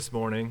This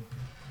morning.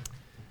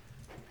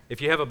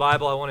 If you have a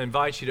Bible, I want to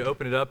invite you to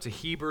open it up to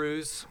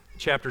Hebrews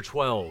chapter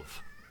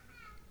 12.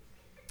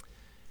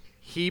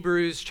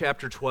 Hebrews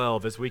chapter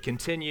 12, as we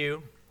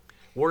continue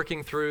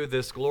working through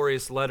this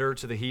glorious letter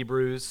to the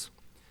Hebrews.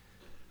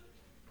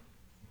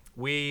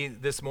 We,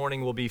 this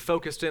morning, will be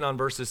focused in on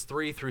verses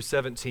 3 through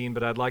 17,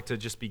 but I'd like to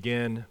just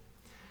begin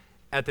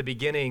at the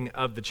beginning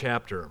of the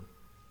chapter.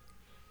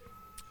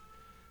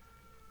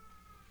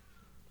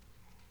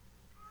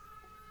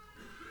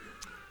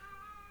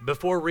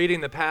 Before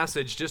reading the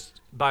passage, just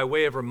by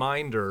way of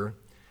reminder,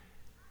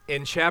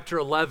 in chapter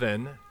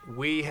 11,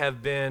 we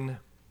have been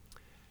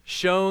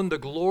shown the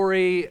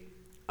glory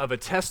of a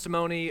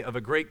testimony of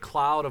a great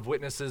cloud of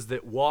witnesses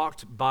that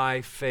walked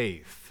by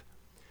faith.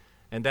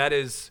 And that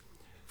is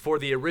for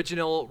the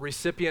original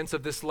recipients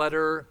of this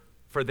letter,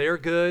 for their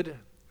good,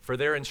 for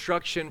their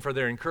instruction, for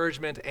their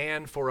encouragement,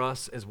 and for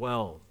us as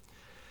well.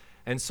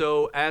 And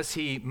so as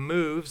he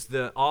moves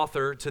the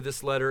author to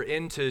this letter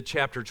into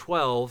chapter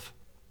 12,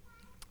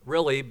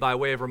 really, by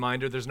way of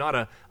reminder, there's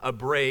not a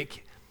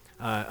break,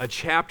 a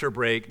chapter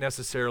break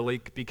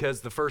necessarily, because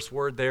the first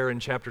word there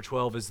in chapter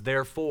 12 is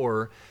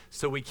therefore,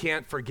 so we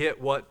can't forget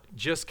what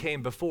just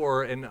came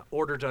before in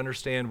order to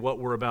understand what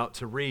we're about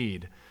to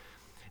read.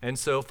 And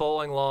so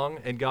following along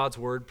in God's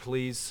word,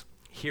 please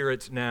hear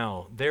it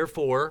now.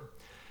 Therefore,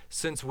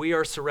 since we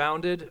are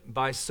surrounded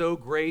by so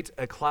great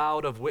a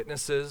cloud of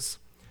witnesses,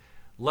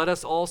 let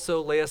us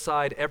also lay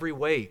aside every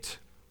weight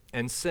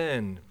and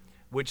sin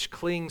which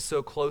clings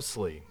so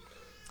closely.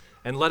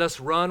 And let us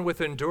run with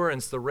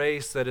endurance the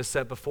race that is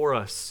set before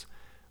us,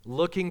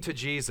 looking to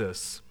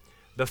Jesus,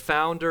 the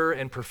founder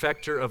and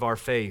perfecter of our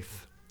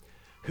faith,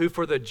 who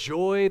for the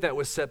joy that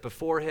was set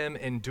before him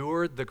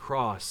endured the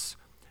cross,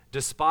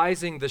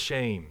 despising the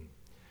shame,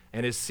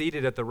 and is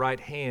seated at the right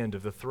hand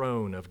of the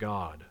throne of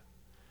God.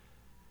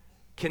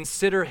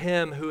 Consider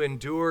him who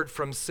endured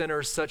from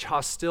sinners such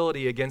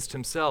hostility against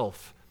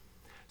himself,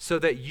 so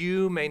that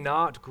you may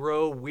not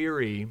grow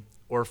weary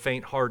or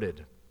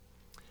faint-hearted.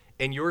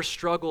 In your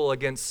struggle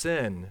against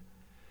sin,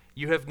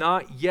 you have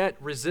not yet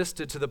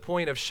resisted to the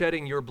point of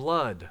shedding your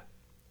blood.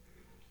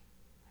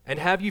 And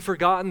have you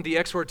forgotten the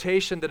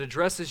exhortation that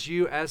addresses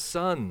you as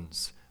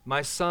sons?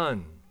 My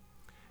son,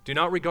 do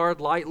not regard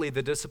lightly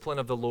the discipline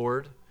of the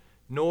Lord,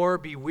 nor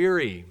be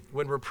weary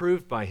when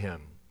reproved by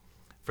him.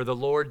 For the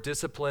Lord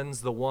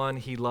disciplines the one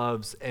he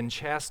loves and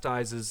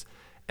chastises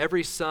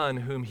every son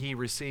whom he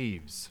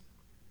receives.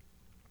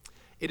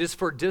 It is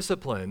for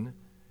discipline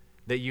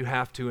that you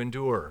have to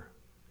endure.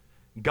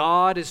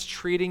 God is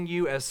treating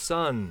you as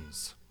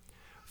sons.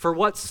 For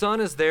what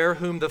son is there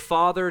whom the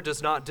Father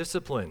does not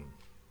discipline?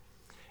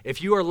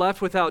 If you are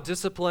left without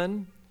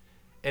discipline,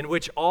 in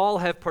which all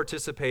have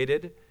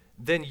participated,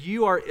 then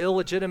you are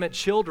illegitimate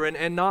children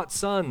and not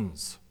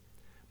sons.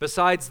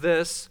 Besides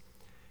this,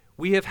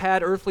 we have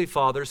had earthly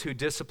fathers who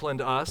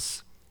disciplined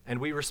us, and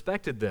we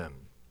respected them.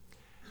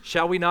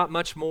 Shall we not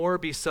much more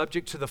be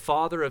subject to the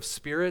Father of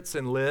spirits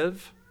and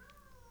live?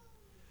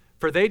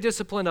 For they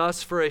disciplined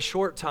us for a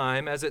short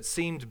time as it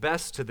seemed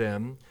best to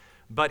them,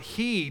 but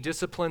he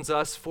disciplines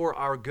us for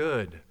our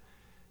good,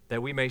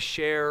 that we may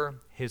share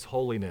his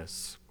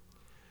holiness.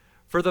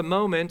 For the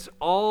moment,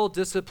 all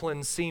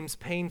discipline seems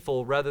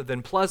painful rather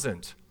than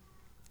pleasant,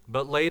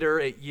 but later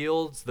it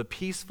yields the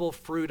peaceful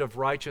fruit of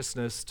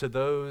righteousness to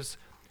those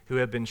who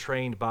have been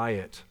trained by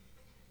it.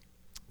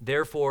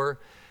 Therefore,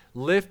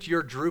 lift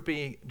your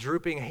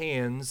drooping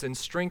hands and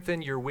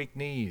strengthen your weak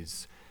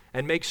knees,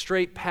 and make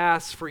straight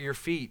paths for your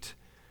feet,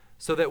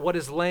 so that what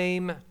is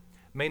lame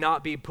may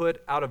not be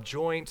put out of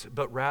joint,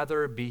 but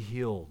rather be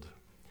healed.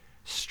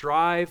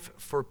 Strive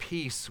for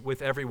peace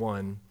with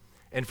everyone,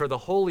 and for the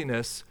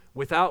holiness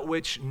without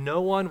which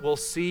no one will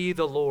see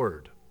the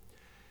Lord.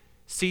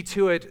 See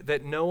to it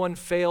that no one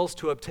fails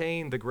to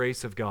obtain the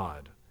grace of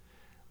God,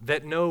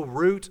 that no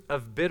root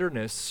of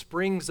bitterness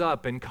springs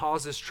up and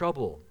causes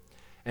trouble,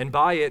 and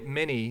by it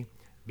many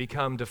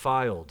become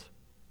defiled.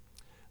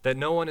 That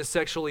no one is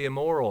sexually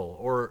immoral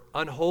or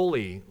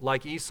unholy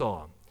like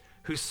Esau,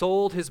 who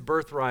sold his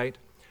birthright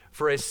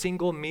for a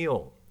single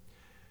meal.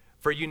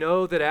 For you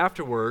know that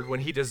afterward, when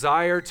he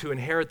desired to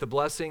inherit the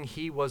blessing,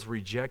 he was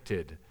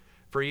rejected,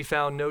 for he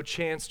found no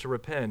chance to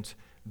repent,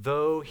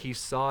 though he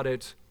sought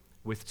it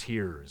with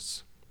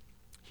tears.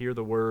 Hear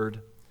the word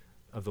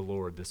of the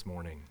Lord this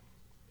morning.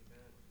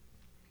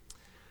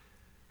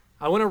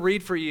 I want to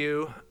read for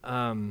you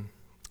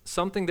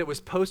something that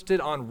was posted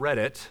on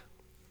Reddit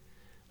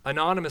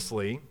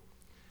anonymously,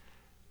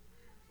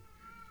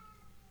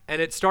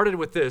 and it started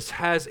with this: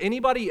 has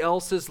anybody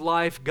else's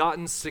life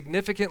gotten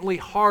significantly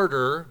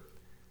harder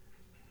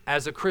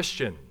as a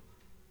Christian?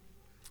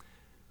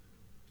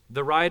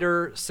 The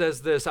writer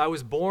says this: I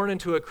was born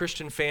into a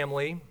Christian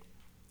family,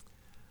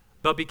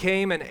 but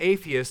became an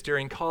atheist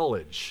during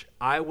college.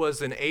 I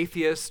was an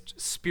atheist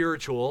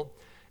spiritual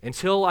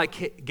until I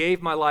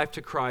gave my life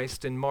to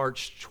Christ in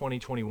March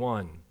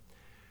 2021.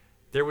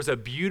 There was a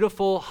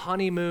beautiful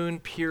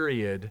honeymoon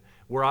period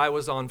where I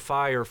was on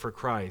fire for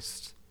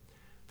Christ.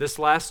 This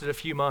lasted a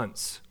few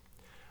months.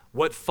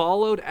 What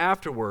followed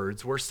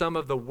afterwards were some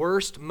of the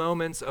worst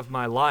moments of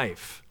my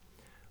life.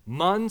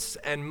 Months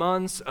and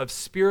months of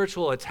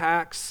spiritual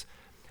attacks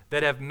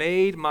that have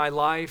made my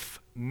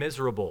life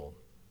miserable.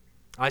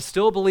 I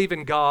still believe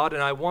in God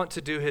and I want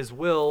to do His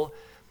will,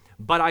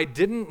 but I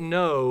didn't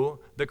know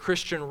the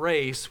Christian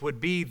race would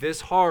be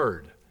this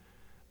hard.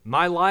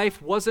 My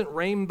life wasn't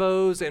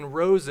rainbows and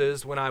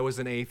roses when I was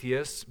an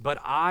atheist, but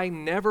I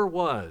never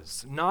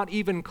was, not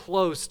even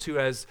close to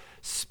as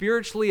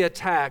spiritually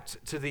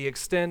attacked to the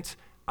extent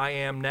I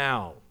am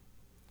now.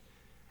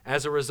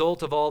 As a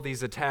result of all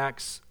these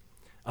attacks,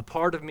 a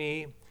part of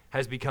me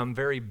has become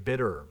very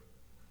bitter,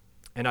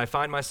 and I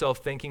find myself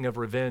thinking of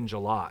revenge a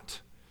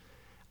lot.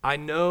 I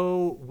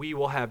know we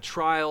will have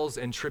trials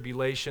and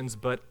tribulations,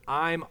 but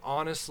I'm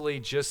honestly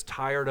just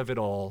tired of it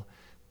all.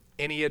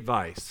 Any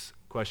advice? ?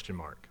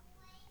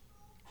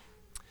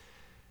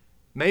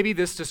 Maybe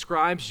this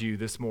describes you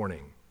this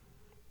morning,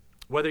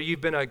 whether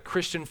you've been a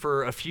Christian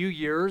for a few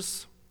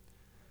years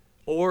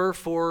or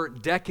for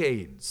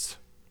decades.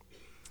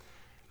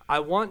 I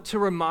want to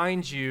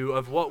remind you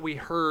of what we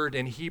heard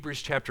in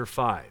Hebrews chapter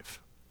 5.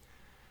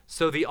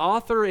 So the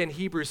author in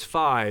Hebrews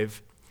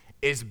 5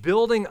 is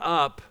building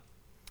up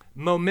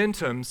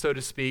momentum, so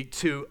to speak,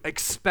 to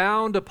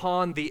expound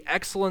upon the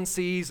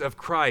excellencies of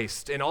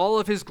Christ in all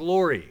of His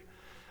glory,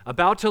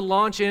 about to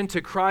launch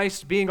into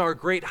Christ being our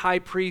great high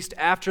priest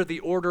after the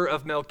order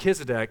of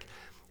Melchizedek.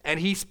 And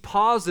he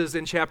pauses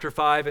in chapter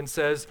 5 and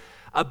says,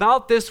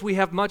 "About this we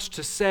have much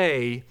to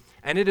say,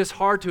 and it is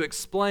hard to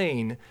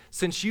explain,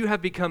 since you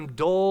have become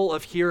dull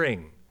of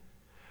hearing.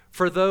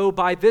 For though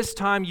by this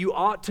time you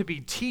ought to be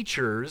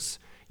teachers,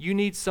 you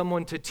need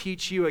someone to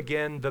teach you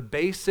again the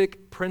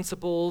basic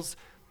principles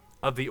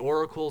of the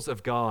oracles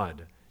of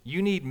God.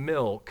 You need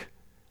milk,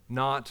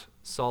 not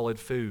solid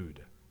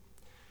food."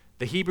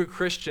 The Hebrew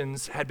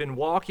Christians had been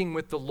walking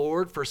with the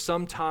Lord for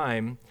some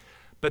time,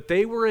 but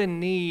they were in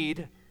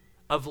need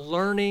of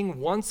learning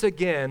once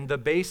again the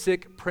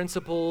basic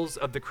principles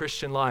of the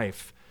Christian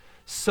life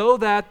so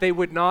that they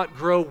would not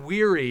grow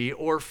weary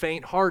or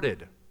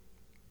faint-hearted.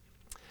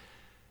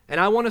 And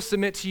I want to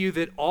submit to you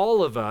that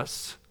all of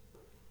us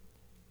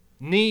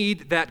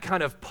need that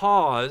kind of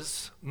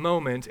pause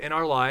moment in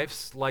our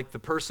lives, like the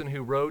person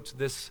who wrote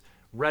this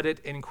Reddit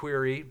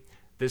inquiry,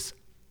 this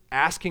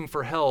asking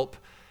for help,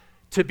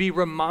 to be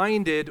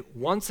reminded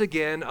once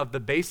again of the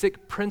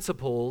basic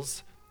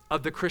principles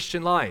of the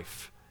Christian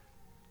life.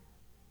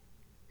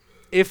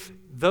 If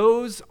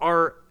those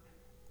are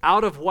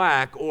out of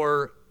whack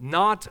or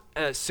not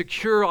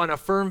secure on a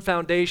firm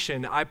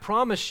foundation, I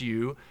promise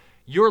you,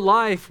 your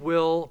life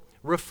will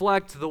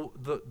reflect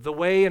the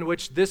way in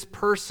which this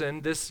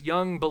person, this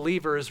young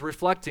believer, is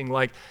reflecting.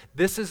 Like,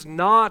 this is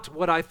not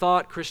what I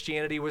thought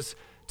Christianity was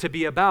to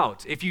be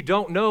about. If you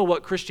don't know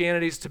what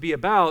Christianity is to be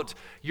about,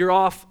 you're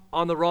off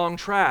on the wrong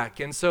track.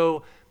 And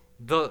so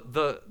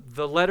the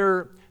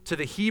letter to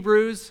the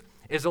Hebrews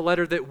is a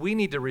letter that we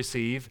need to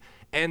receive,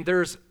 and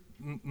there's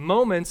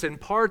moments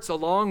and parts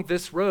along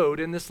this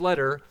road in this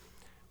letter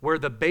where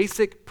the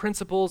basic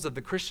principles of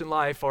the Christian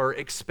life are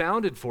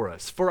expounded for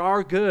us, for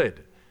our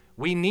good.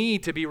 We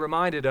need to be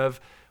reminded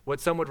of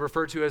what some would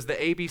refer to as the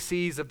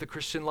ABCs of the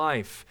Christian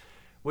life,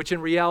 which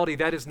in reality,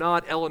 that is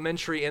not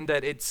elementary in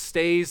that it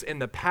stays in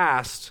the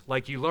past,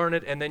 like you learn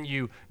it and then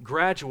you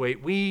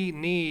graduate. We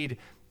need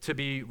to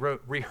be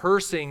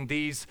rehearsing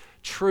these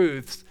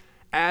truths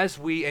as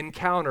we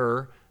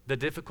encounter the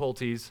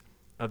difficulties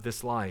of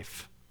this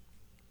life.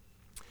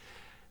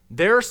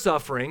 Their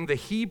suffering, the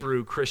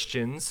Hebrew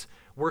Christians,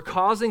 were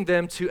causing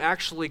them to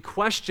actually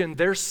question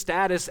their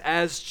status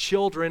as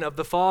children of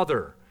the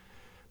Father.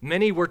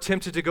 Many were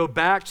tempted to go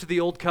back to the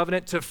old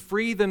covenant to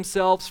free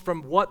themselves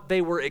from what they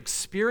were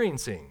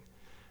experiencing,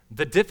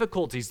 the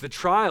difficulties, the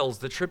trials,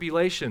 the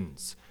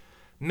tribulations.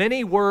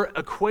 Many were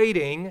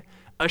equating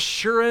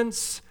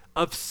assurance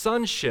of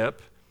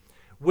sonship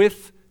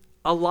with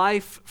a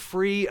life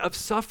free of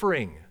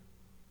suffering.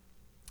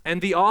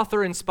 And the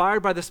author, inspired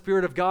by the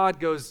Spirit of God,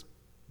 goes,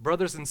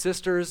 brothers and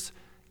sisters,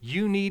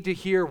 you need to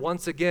hear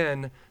once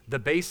again the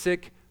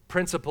basic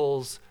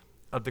principles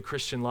of the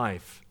Christian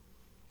life.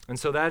 And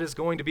so that is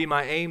going to be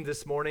my aim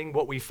this morning,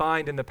 what we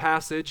find in the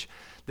passage.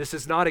 This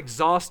is not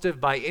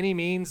exhaustive by any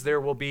means. There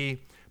will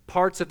be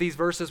parts of these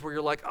verses where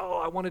you're like, oh,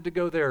 I wanted to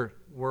go there,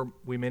 where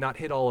we may not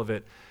hit all of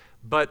it.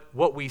 But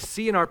what we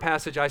see in our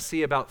passage, I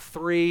see about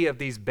 3 of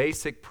these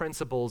basic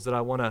principles that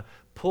I want to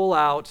pull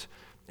out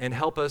and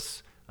help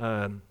us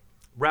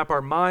wrap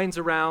our minds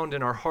around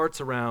and our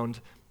hearts around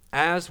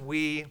as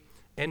we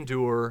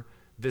endure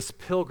this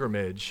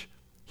pilgrimage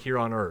here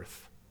on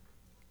earth.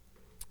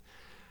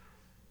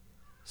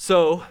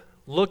 So,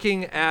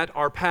 looking at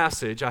our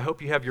passage, I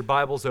hope you have your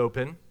Bibles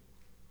open.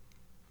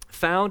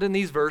 Found in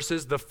these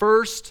verses, the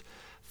first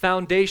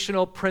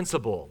foundational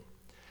principle: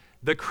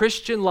 the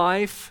Christian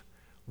life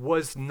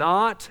was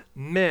not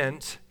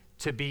meant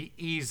to be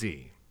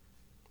easy.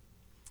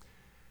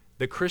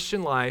 The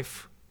Christian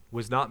life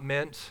was not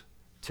meant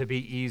to be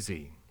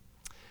easy.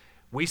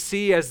 we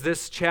see as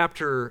this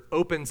chapter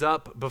opens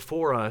up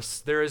before us,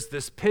 there is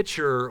this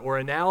picture or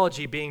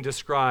analogy being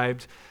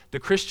described, the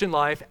Christian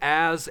life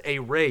as a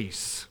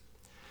race.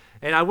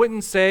 And I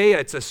wouldn't say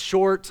it's a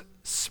short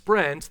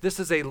sprint. This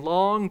is a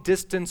long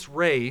distance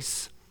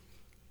race.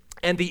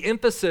 And the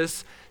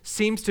emphasis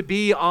seems to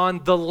be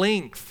on the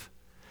length,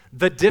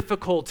 the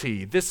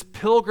difficulty, this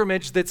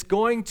pilgrimage that's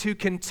going to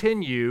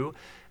continue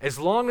as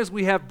long as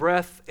we have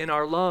breath in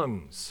our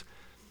lungs,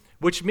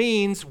 which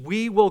means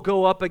we will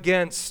go up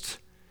against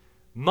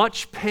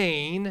much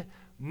pain,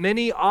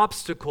 many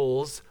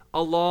obstacles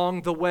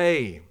along the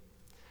way.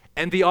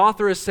 And the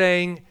author is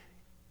saying,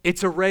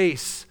 it's a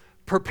race,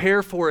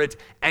 prepare for it,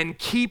 and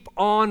keep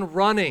on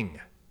running.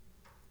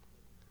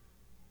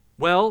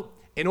 Well,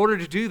 in order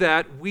to do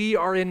that, we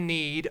are in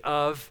need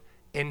of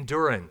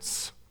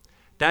endurance.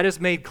 That is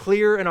made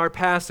clear in our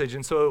passage.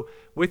 And so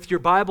with your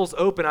Bibles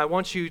open, I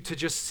want you to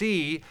just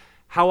see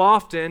how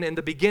often in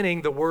the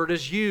beginning the word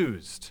is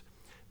used.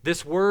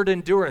 This word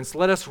endurance.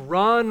 Let us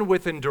run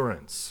with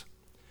endurance.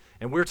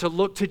 And we're to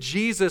look to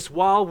Jesus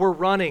while we're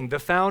running, the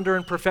founder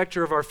and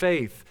perfecter of our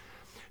faith,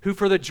 who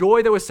for the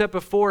joy that was set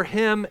before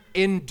him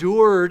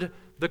endured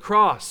the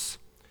cross.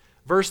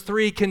 Verse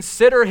 3,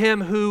 consider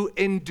him who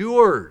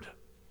endured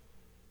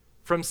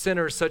from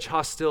sinners such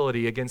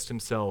hostility against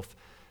himself.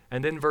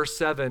 And then verse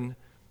 7,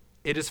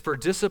 it is for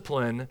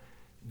discipline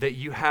that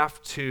you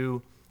have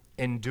to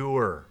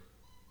endure.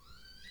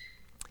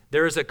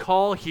 There is a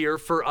call here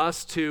for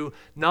us to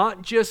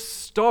not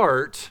just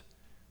start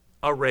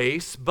a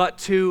race, but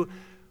to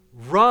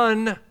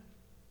run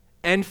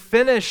and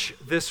finish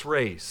this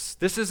race.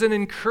 This is an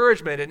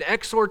encouragement, an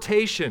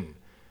exhortation.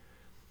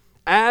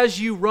 As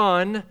you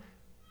run,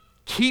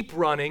 keep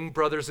running,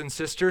 brothers and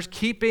sisters,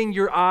 keeping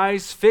your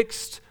eyes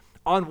fixed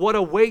on what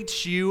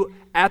awaits you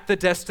at the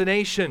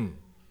destination.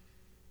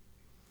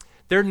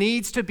 There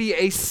needs to be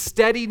a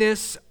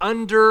steadiness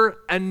under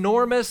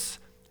enormous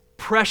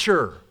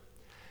pressure,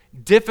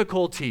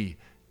 difficulty,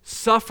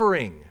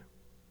 suffering.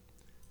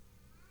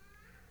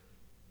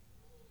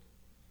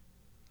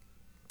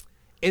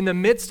 In the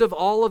midst of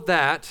all of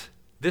that,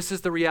 this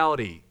is the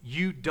reality.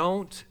 You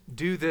don't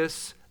do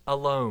this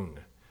alone.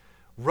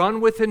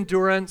 Run with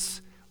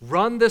endurance.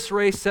 Run this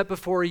race set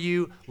before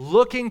you,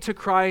 looking to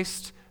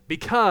Christ,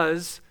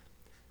 because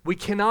we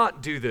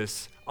cannot do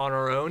this on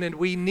our own, and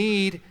we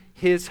need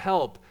his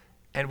help.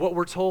 And what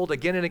we're told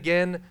again and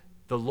again,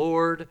 the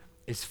Lord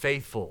is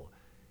faithful.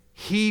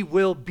 He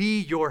will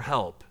be your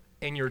help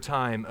in your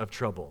time of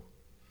trouble.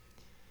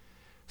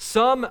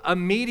 Some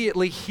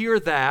immediately hear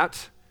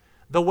that,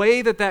 the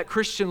way that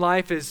Christian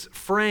life is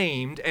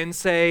framed, and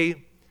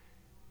say,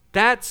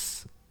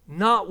 that's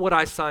not what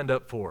I signed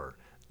up for.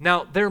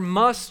 Now, there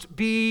must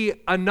be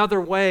another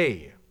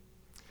way.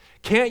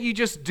 Can't you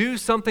just do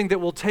something that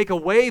will take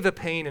away the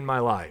pain in my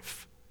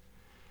life?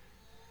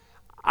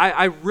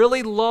 I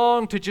really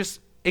long to just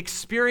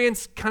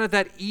experience kind of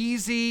that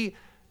easy,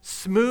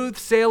 smooth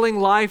sailing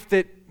life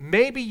that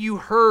maybe you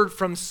heard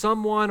from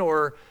someone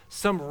or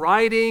some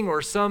writing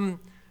or some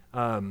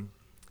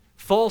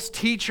false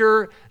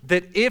teacher,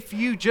 that if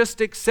you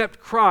just accept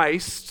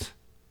Christ,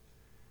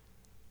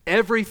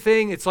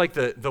 everything, it's like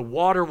the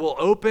water will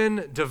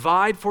open,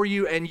 divide for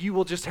you, and you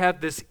will just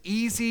have this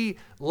easy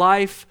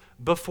life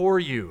before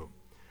you.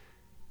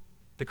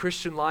 The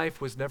Christian life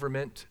was never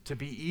meant to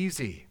be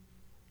easy.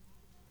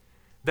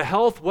 The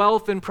health,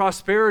 wealth, and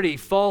prosperity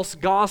false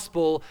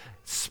gospel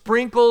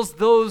sprinkles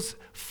those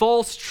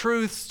false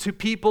truths to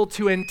people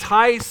to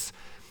entice,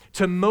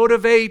 to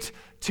motivate,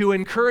 to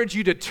encourage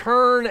you to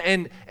turn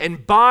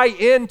and buy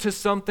into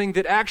something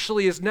that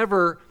actually is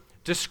never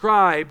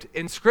described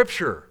in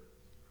Scripture.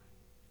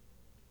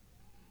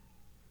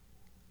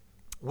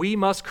 We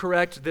must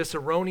correct this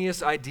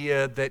erroneous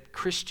idea that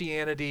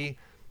Christianity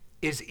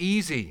is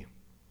easy.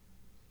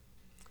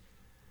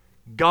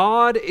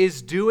 God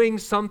is doing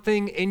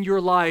something in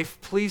your life,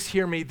 please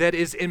hear me, that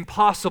is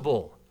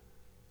impossible,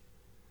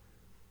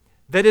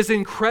 that is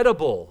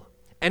incredible,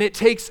 and it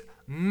takes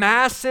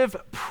massive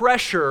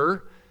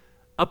pressure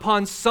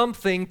upon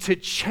something to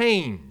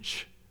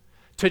change,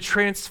 to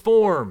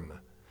transform,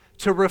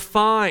 to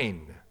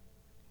refine.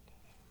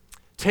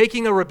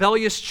 Taking a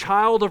rebellious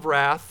child of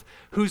wrath,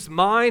 whose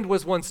mind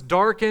was once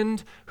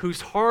darkened,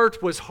 whose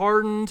heart was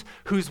hardened,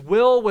 whose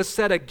will was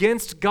set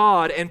against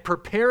God, and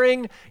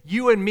preparing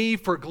you and me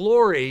for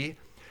glory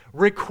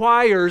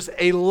requires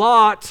a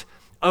lot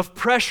of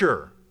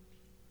pressure.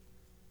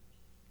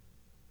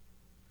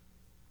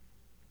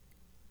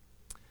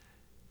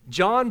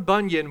 John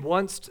Bunyan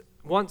once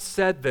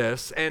said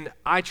this, and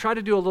I try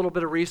to do a little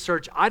bit of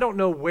research. I don't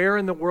know where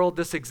in the world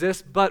this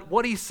exists, but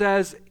what he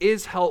says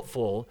is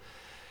helpful.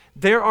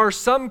 There are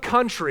some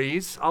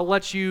countries, I'll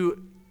let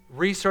you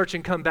research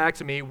and come back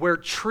to me, where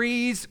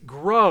trees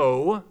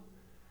grow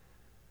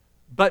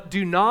but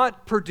do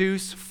not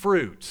produce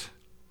fruit.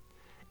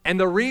 And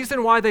the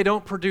reason why they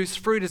don't produce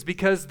fruit is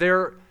because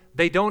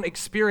they don't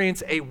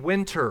experience a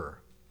winter.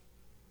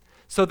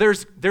 So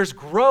there's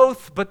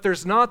growth, but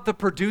there's not the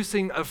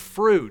producing of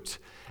fruit.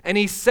 And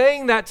he's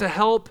saying that to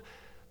help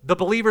the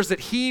believers that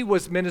he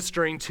was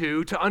ministering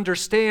to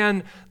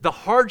understand the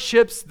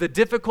hardships, the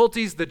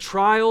difficulties, the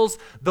trials,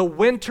 the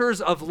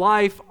winters of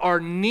life are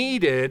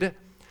needed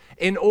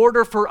in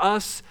order for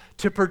us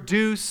to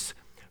produce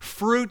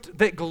fruit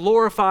that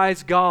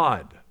glorifies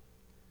God.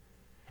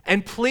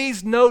 And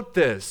please note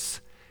this,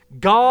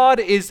 God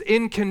is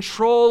in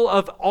control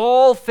of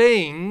all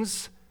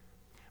things,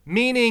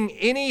 meaning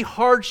any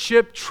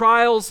hardship,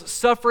 trials,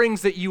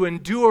 sufferings that you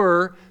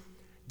endure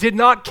did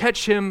not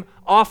catch him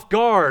off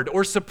guard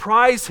or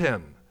surprise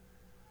him,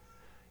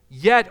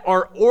 yet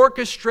are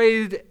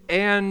orchestrated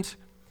and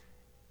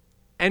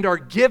are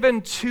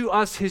given to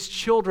us, his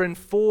children,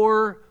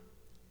 for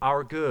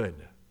our good.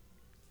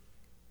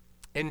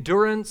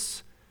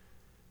 Endurance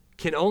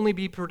can only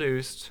be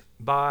produced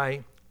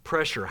by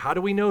pressure. How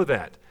do we know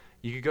that?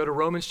 You could go to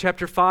Romans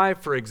chapter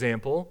 5, for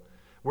example,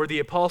 where the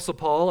Apostle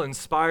Paul,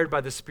 inspired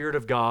by the Spirit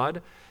of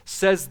God,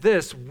 says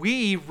this,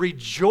 "We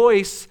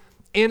rejoice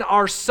in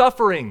our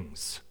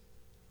sufferings."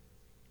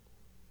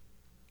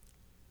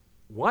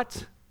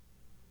 What?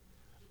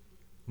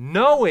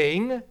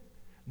 Knowing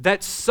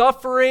that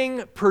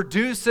suffering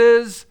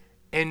produces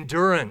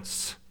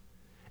endurance,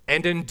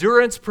 and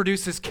endurance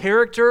produces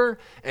character,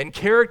 and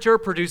character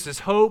produces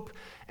hope,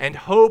 and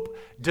hope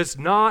does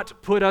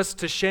not put us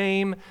to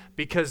shame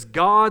because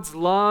God's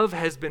love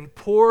has been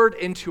poured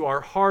into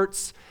our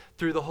hearts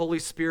through the Holy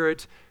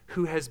Spirit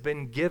who has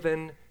been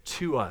given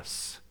to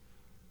us.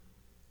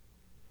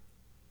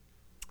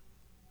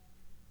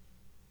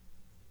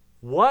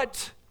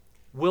 What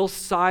will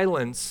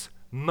silence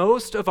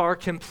most of our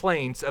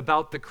complaints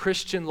about the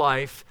Christian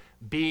life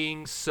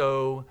being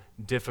so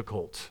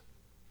difficult?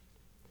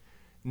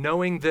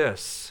 Knowing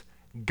this,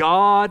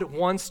 God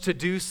wants to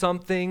do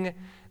something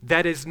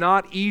that is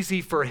not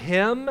easy for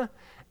him,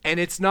 and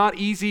it's not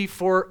easy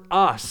for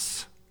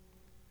us.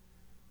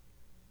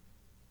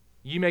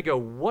 You may go,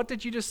 what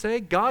did you just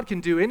say? God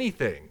can do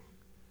anything.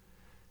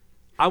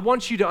 I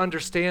want you to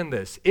understand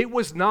this. It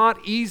was not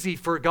easy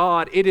for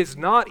God. It is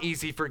not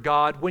easy for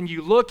God when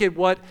you look at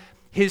what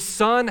his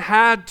Son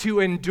had to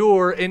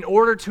endure in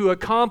order to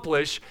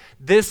accomplish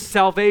this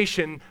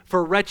salvation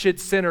for wretched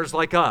sinners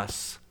like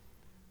us.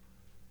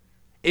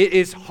 It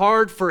is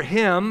hard for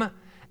him,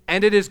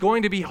 and it is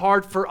going to be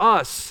hard for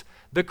us.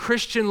 The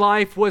Christian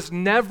life was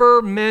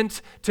never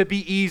meant to be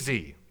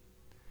easy.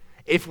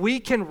 If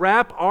we can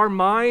wrap our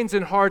minds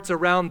and hearts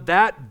around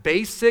that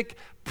basic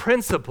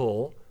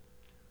principle,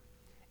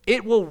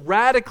 it will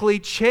radically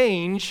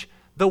change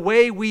the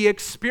way we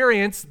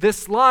experience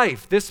this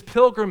life, this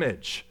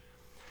pilgrimage.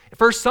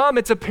 For some,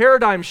 it's a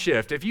paradigm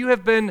shift. If you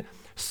have been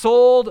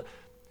sold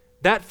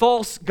that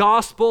false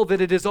gospel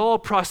that it is all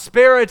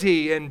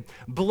prosperity and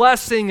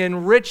blessing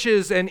and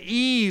riches and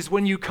ease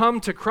when you come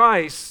to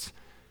Christ,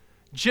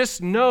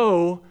 just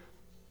know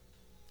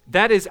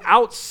that is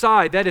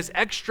outside, that is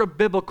extra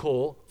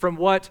biblical from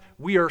what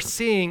we are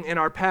seeing in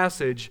our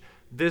passage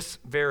this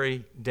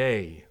very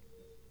day.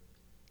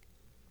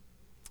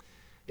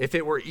 If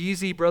it were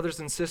easy, brothers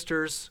and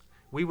sisters,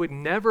 we would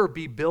never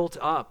be built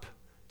up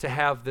to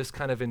have this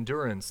kind of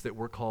endurance that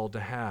we're called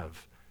to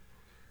have.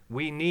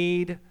 We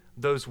need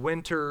those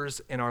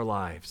winters in our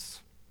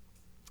lives.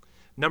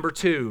 Number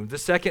two, the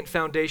second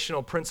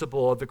foundational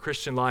principle of the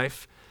Christian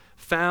life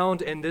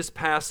found in this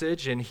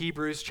passage in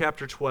Hebrews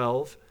chapter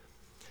 12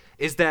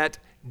 is that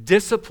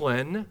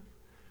discipline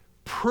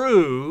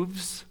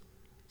proves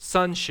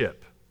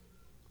sonship.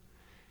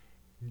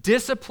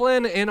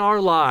 Discipline in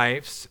our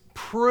lives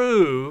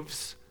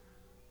proves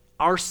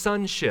our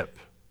sonship.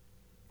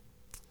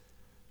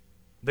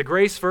 The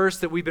grace verse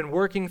that we've been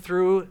working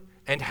through,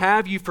 and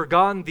have you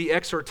forgotten the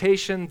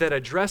exhortation that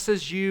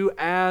addresses you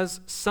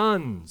as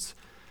sons?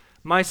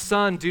 My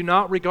son, do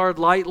not regard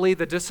lightly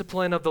the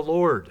discipline of the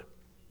Lord,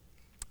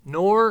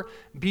 nor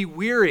be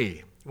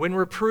weary when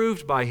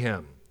reproved by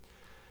him.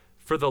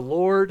 For the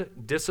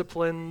Lord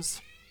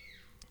disciplines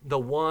the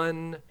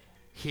one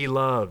he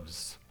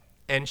loves,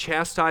 and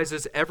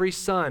chastises every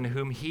son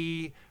whom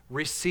he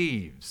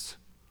receives.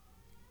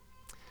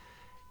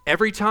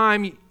 Every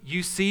time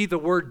you see the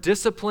word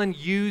discipline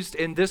used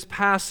in this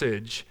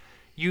passage,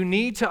 you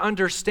need to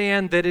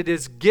understand that it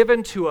is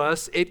given to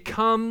us. It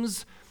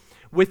comes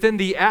within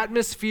the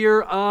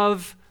atmosphere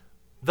of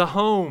the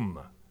home,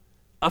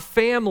 a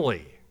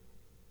family.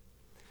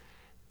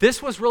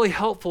 This was really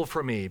helpful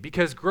for me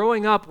because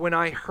growing up, when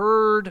I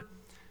heard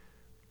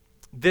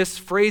this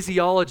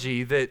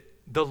phraseology that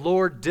the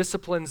Lord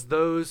disciplines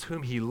those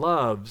whom he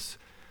loves,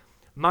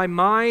 my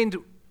mind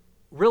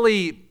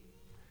really,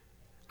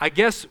 I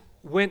guess,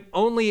 went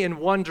only in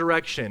one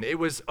direction. It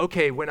was,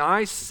 okay, when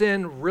I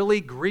sin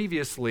really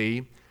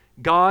grievously,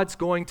 God's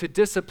going to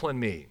discipline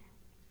me.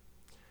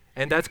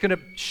 And that's going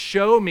to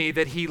show me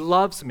that he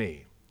loves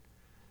me.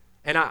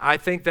 And I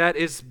think that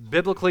is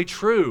biblically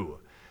true.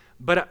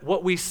 But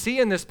what we see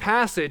in this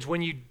passage,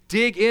 when you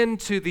dig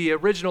into the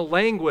original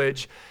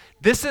language,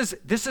 this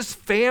is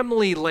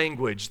family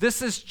language.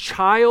 This is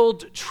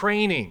child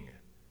training.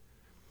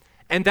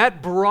 And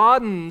that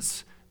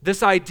broadens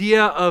this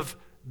idea of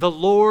the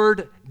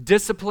Lord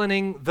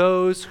disciplining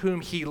those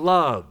whom he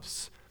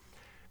loves.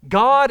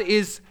 God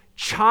is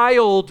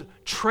child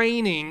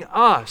training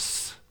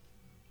us.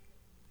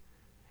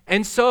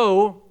 And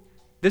so,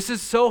 this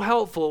is so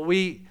helpful.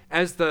 We,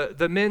 as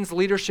the men's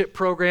leadership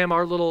program,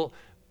 our little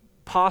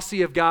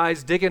posse of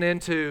guys digging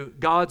into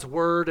God's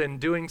word and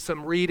doing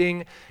some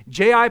reading,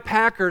 J.I.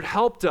 Packer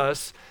helped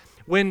us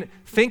when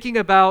thinking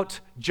about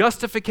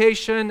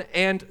justification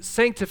and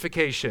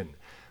sanctification.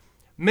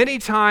 Many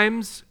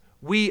times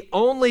we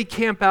only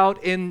camp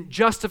out in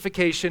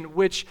justification,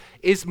 which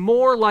is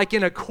more like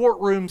in a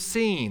courtroom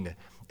scene.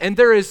 And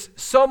there is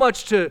so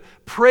much to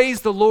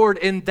praise the Lord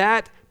in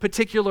that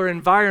particular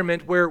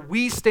environment where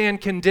we stand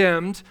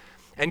condemned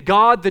and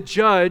God, the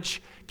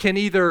judge, can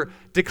either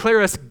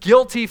declare us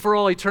guilty for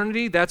all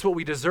eternity, that's what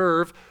we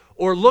deserve,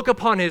 or look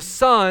upon his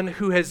Son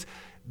who has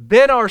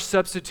been our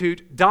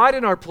substitute, died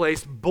in our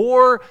place,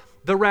 bore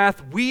the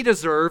wrath we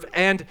deserve,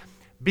 and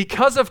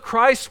because of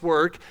Christ's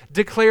work,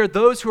 declare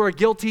those who are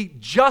guilty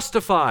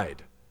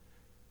justified.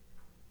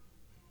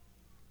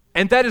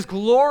 And that is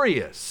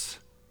glorious.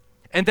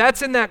 And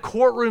that's in that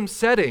courtroom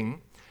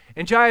setting.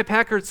 And J.I.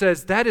 Packer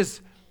says that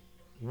is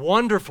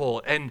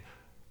wonderful and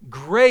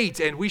great,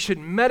 and we should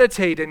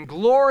meditate and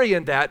glory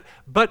in that.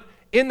 But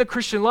in the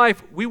Christian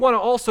life, we want to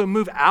also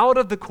move out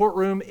of the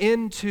courtroom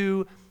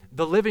into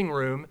the living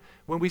room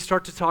when we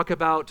start to talk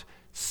about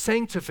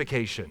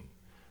sanctification.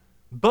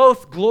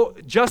 Both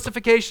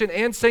justification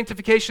and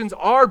sanctifications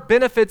are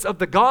benefits of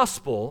the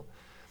gospel.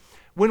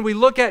 When we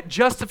look at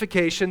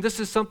justification, this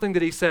is something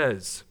that he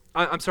says.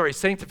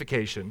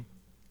 Sanctification.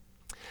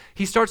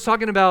 He starts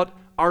talking about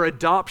our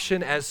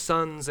adoption as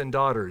sons and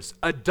daughters.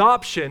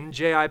 Adoption,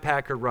 J.I.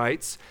 Packer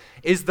writes,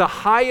 is the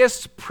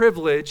highest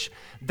privilege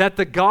that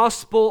the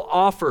gospel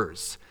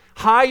offers,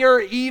 higher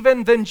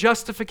even than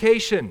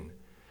justification.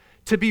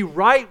 To be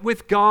right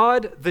with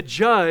God, the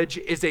judge,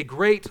 is a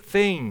great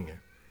thing.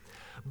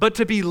 But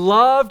to be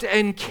loved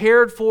and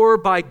cared for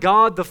by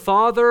God the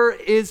Father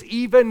is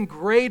even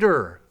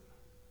greater.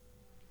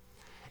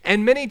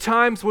 And many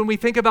times when we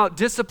think about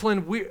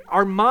discipline,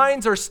 our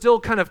minds are still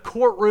kind of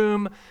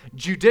courtroom,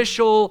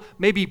 judicial,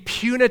 maybe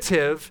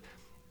punitive.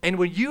 And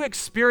when you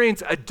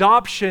experience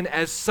adoption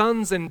as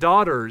sons and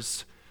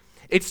daughters,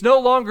 it's no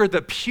longer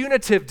the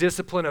punitive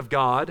discipline of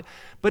God,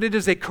 but it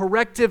is a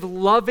corrective,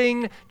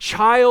 loving,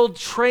 child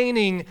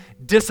training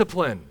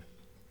discipline.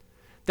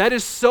 That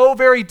is so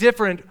very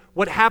different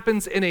what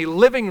happens in a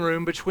living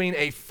room between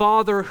a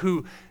father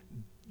who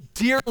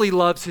dearly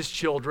loves his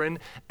children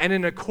and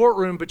in a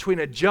courtroom between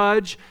a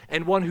judge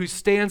and one who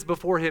stands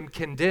before him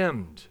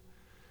condemned.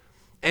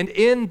 And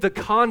in the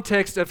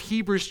context of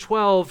Hebrews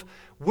 12,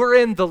 we're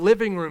in the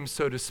living room,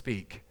 so to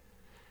speak.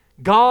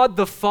 God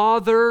the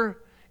Father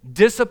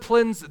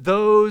disciplines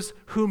those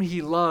whom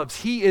he loves.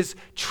 He is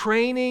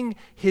training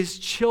his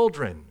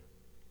children.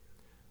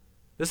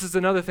 This is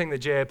another thing that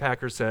J.I.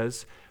 Packer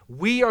says.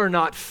 We are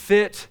not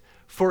fit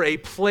for a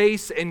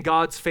place in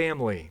God's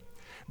family.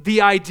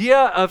 The idea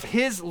of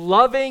his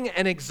loving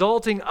and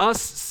exalting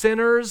us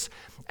sinners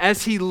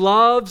as he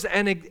loves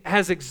and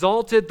has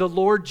exalted the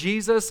Lord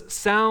Jesus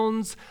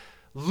sounds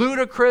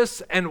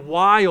ludicrous and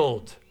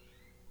wild.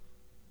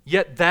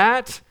 Yet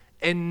that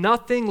and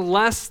nothing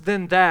less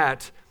than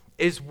that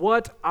is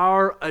what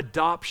our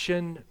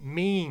adoption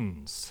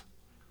means.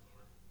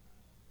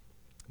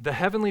 The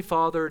Heavenly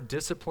Father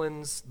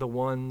disciplines the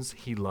ones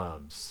he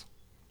loves.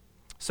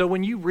 So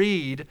when you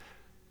read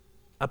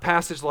a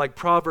passage like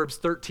Proverbs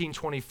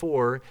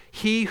 13:24,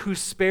 he who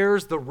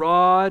spares the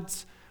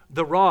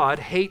rod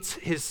hates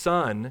his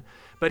son,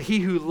 but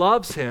he who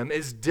loves him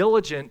is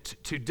diligent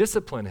to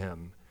discipline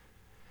him.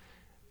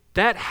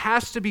 That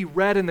has to be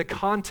read in the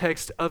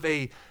context of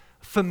a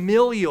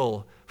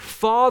familial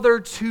father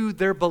to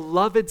their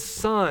beloved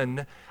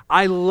son.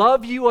 I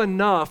love you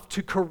enough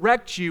to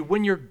correct you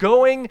when you're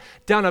going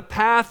down a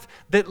path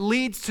that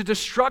leads to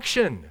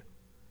destruction.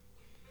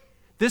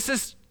 This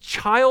is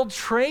child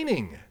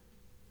training.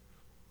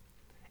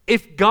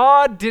 If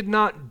God did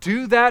not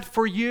do that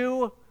for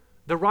you,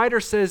 the writer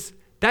says,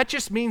 that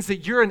just means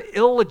that you're an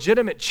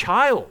illegitimate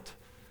child.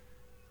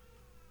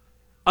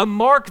 A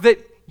mark that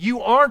you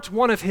aren't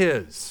one of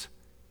his.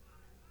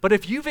 But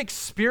if you've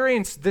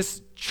experienced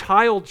this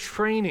child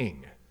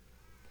training,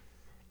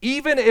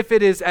 even if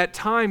it is at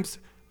times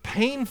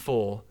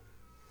painful,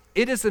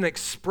 it is an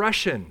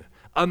expression,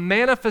 a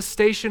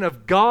manifestation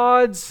of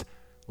God's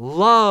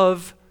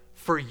love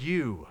for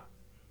you.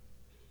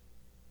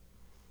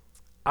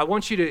 I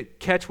want you to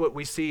catch what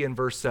we see in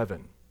verse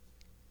 7.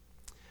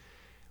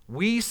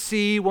 We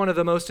see one of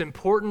the most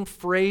important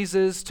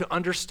phrases to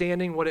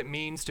understanding what it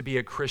means to be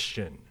a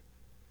Christian.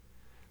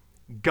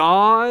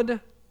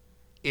 God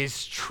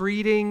is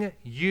treating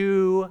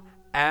you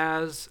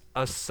as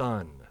a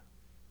son.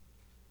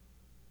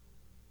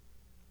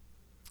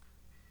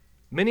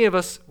 Many of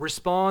us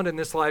respond in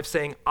this life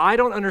saying, I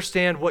don't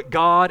understand what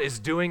God is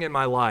doing in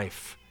my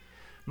life.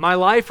 My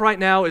life right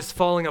now is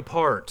falling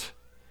apart.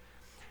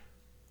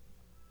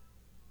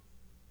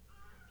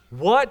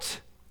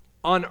 What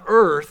on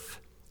earth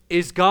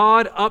is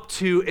God up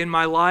to in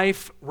my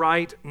life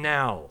right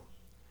now?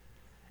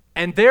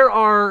 And there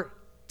are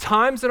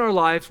times in our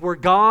lives where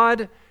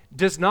God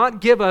does not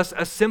give us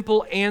a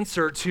simple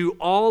answer to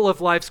all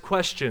of life's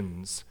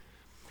questions.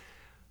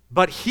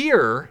 But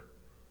here,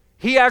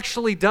 he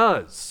actually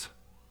does.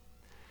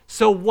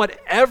 So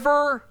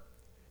whatever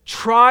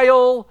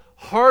trial,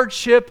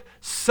 hardship,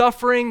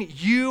 suffering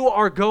you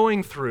are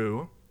going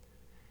through,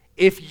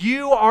 if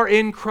you are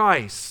in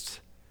Christ,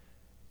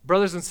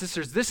 brothers and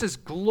sisters, this is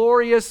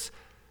glorious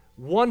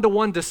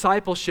one-to-one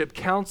discipleship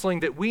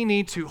counseling that we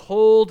need to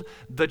hold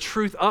the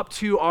truth up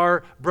to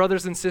our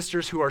brothers and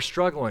sisters who are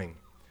struggling.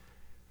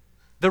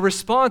 The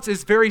response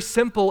is very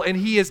simple, and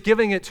he is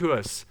giving it to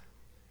us.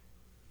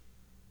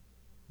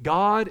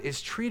 God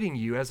is treating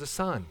you as a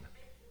son.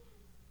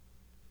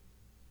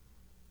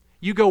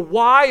 You go,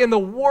 why in the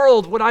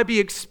world would I be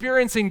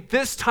experiencing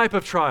this type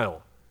of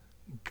trial?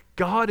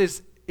 God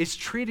is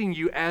treating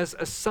you as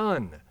a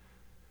son.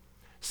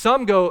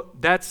 Some go,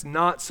 that's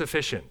not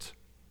sufficient.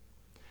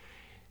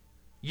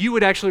 You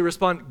would actually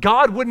respond,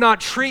 God would not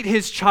treat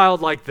his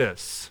child like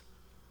this.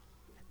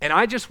 And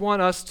I just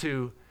want us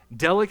to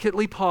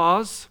delicately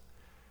pause,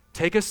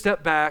 take a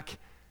step back,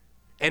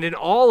 and in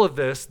all of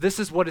this, this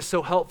is what is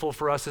so helpful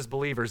for us as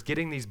believers,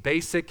 getting these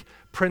basic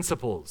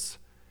principles.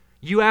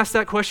 You ask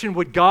that question,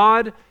 would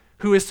God,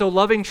 who is so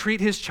loving,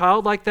 treat his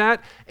child like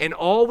that? And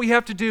all we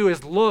have to do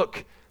is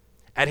look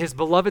at his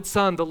beloved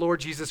Son, the Lord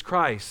Jesus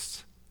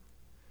Christ,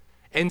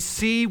 and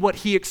see what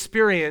he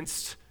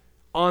experienced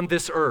on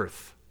this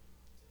earth.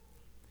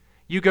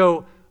 You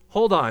go,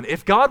 hold on,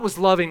 if God was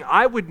loving,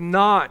 I would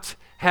not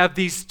have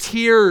these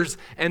tears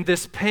and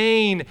this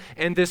pain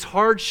and this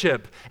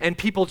hardship and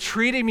people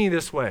treating me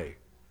this way.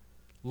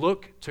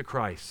 Look to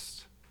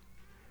Christ.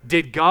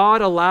 Did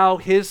God allow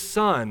his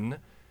Son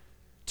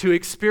to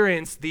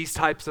experience these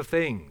types of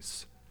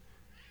things?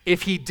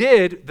 If he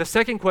did, the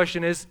second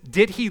question is,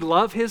 did he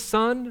love his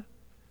Son?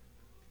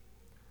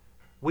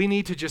 We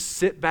need to just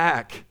sit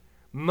back.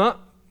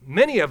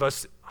 Many of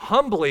us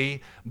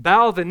humbly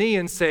bow the knee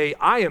and say,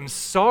 I am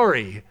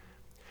sorry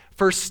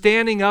for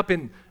standing up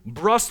and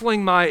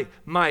brustling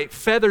my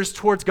feathers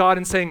towards God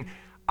and saying,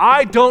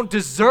 I don't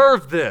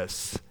deserve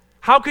this.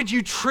 How could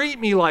you treat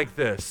me like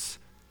this?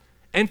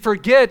 And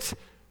forget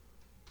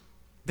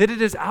that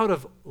it is out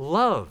of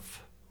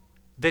love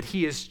that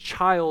he is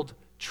child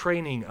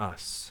training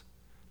us.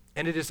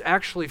 And it is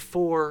actually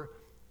for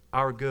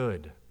our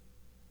good.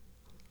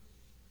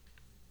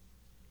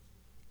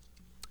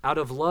 Out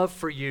of love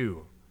for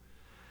you,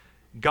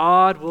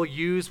 God will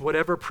use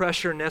whatever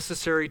pressure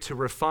necessary to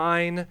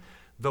refine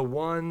the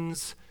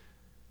ones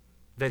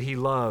that he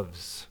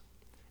loves.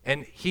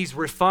 And he's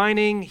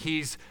refining,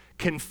 he's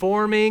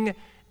conforming,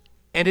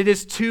 and it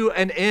is to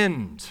an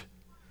end,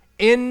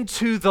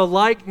 into the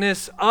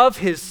likeness of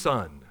his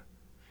Son.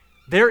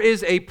 There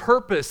is a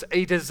purpose,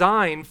 a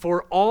design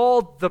for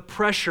all the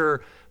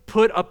pressure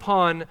put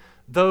upon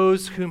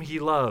those whom he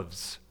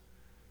loves.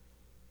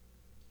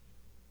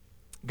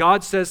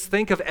 God says,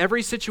 think of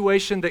every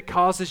situation that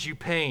causes you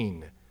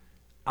pain.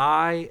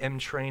 I am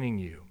training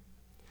you.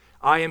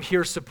 I am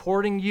here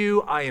supporting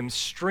you. I am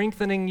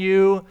strengthening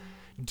you,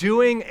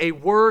 doing a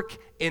work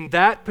in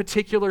that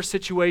particular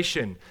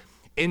situation,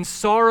 in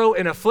sorrow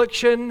and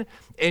affliction,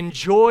 in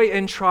joy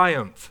and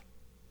triumph.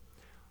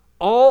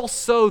 All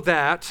so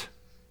that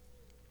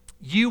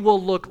you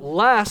will look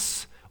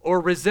less or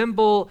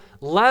resemble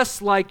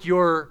less like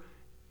your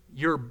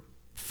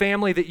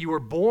family that you were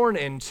born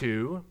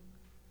into.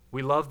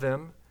 We love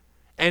them.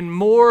 And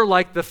more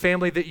like the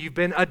family that you've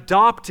been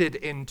adopted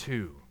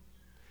into.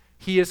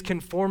 He is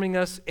conforming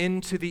us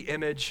into the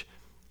image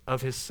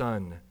of his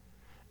Son.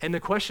 And the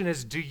question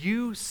is, do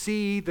you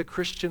see the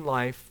Christian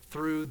life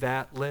through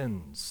that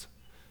lens?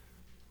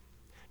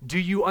 Do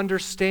you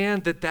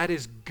understand that that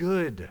is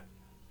good?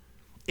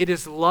 It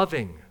is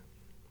loving.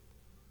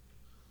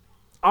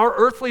 Our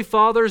earthly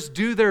fathers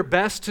do their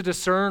best to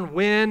discern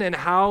when and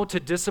how to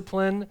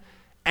discipline,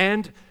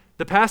 and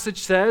the passage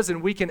says,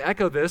 and we can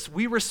echo this,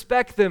 we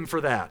respect them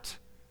for that.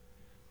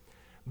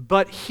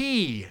 But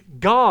he,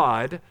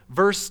 God,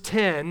 verse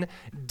 10,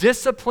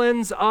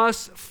 disciplines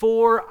us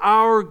for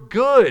our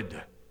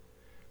good.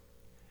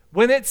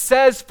 When it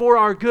says for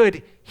our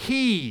good,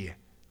 he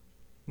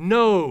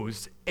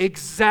knows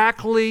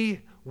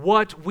exactly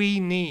what we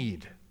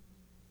need.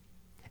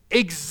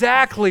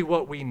 Exactly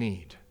what we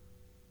need.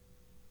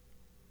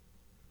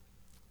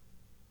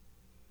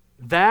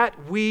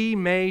 That we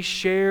may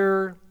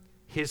share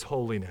his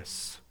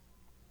holiness.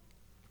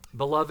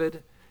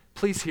 Beloved,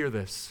 please hear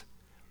this.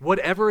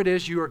 Whatever it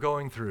is you are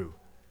going through,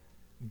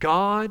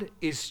 God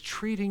is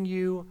treating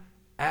you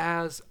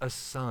as a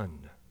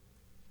son.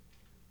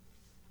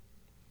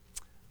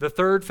 The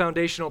third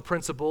foundational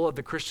principle of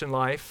the Christian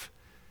life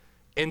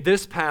in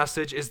this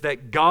passage is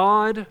that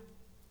God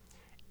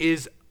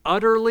is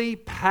utterly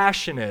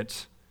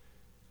passionate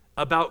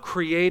about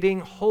creating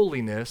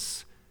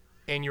holiness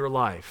in your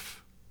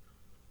life.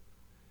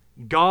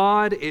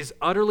 God is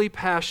utterly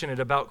passionate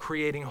about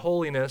creating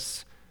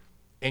holiness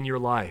in your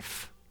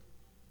life.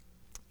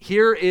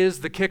 here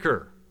is the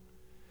kicker.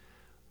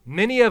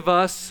 Many of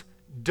us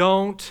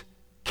don't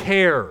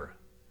care.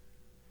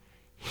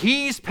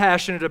 He's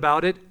passionate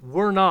about it,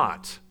 we're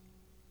not.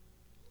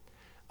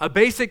 A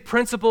basic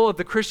principle of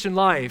the Christian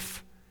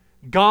life,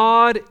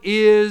 God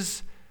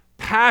is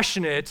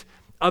passionate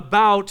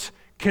about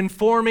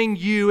conforming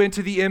you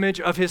into the image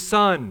of his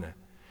Son,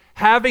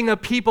 having a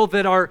people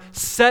that are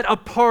set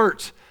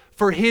apart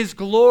for his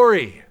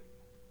glory.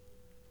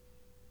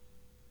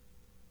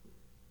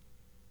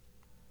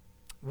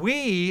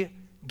 We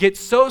get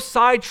so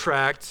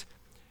sidetracked,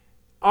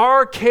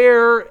 our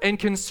care and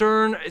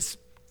concern is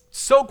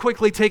so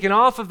quickly taken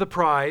off of the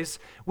prize,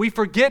 we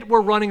forget we're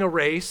running a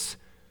race,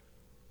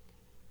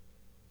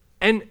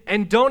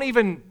 and don't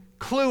even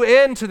clue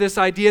into this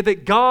idea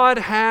that God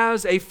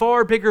has a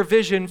far bigger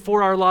vision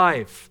for our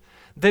life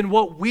than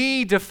what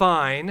we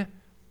define,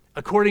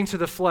 according to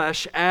the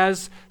flesh,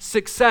 as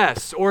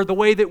success, or the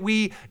way that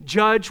we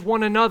judge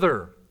one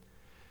another.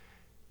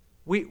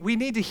 We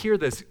need to hear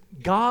this.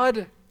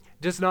 God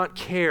does not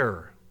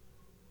care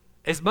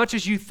as much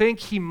as you think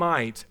he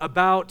might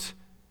about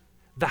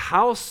the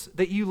house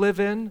that you live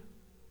in,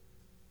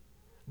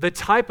 the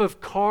type of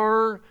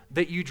car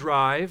that you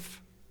drive,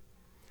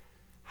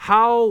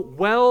 how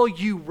well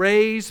you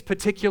raise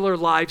particular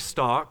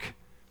livestock,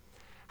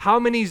 how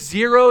many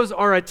zeros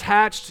are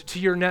attached to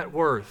your net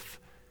worth.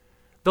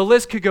 The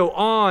list could go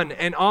on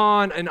and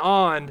on and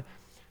on.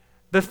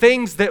 The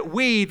things that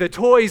we, the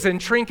toys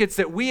and trinkets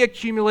that we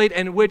accumulate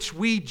and which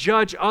we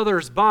judge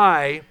others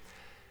by,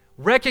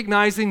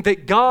 recognizing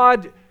that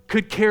God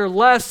could care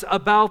less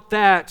about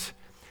that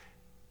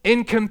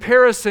in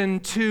comparison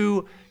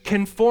to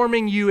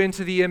conforming you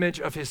into the image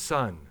of his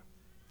Son.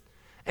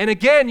 And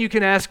again, you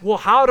can ask, well,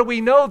 how do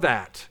we know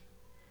that?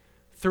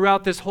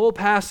 Throughout this whole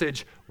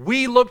passage,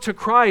 we look to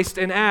Christ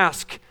and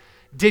ask,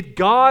 did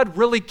God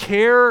really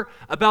care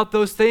about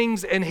those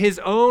things in his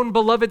own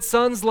beloved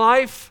Son's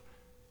life?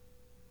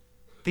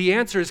 The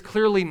answer is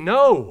clearly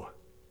no.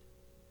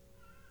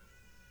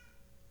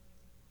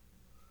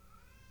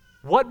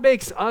 What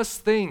makes us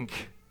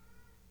think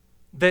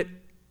that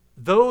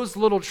those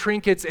little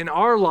trinkets in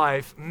our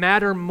life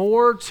matter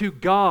more to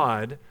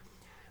God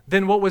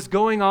than what was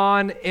going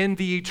on in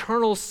the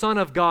eternal Son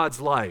of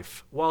God's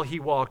life while he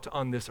walked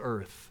on this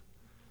earth?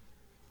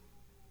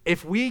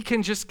 If we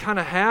can just kind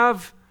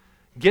of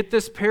get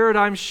this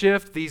paradigm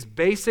shift, these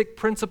basic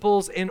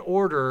principles in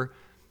order,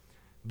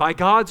 by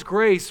God's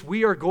grace,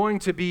 we are going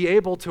to be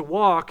able to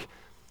walk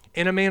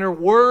in a manner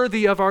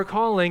worthy of our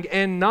calling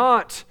and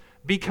not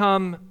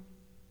become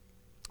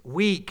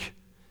weak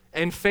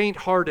and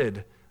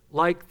faint-hearted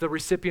like the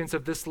recipients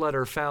of this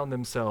letter found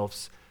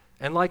themselves,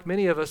 and like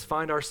many of us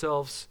find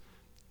ourselves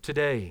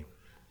today.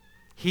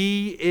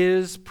 He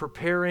is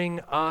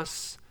preparing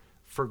us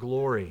for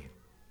glory.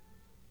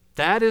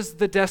 That is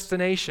the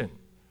destination.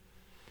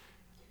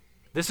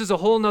 This is a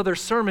whole nother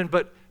sermon,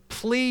 but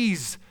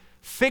please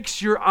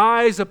fix your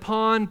eyes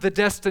upon the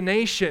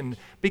destination,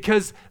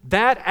 because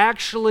that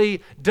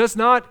actually does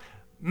not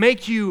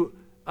make you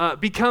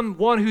become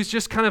one who's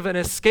just kind of an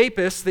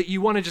escapist, that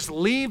you want to just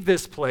leave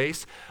this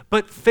place,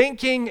 but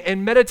thinking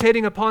and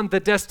meditating upon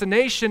the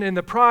destination and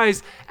the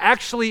prize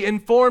actually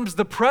informs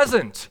the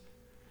present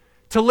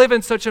to live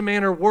in such a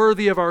manner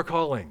worthy of our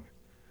calling.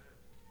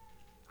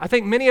 I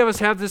think many of us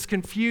have this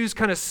confused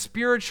kind of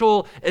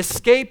spiritual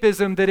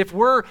escapism that if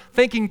we're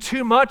thinking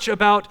too much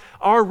about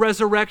our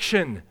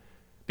resurrection,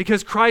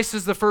 because Christ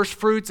is the first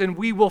fruits and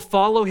we will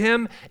follow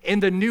him in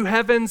the new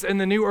heavens and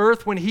the new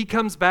earth when he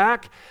comes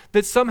back,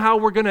 that somehow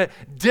we're going to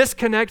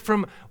disconnect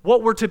from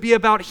what we're to be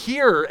about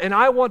here. And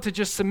I want to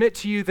just submit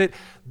to you that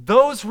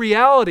those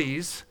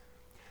realities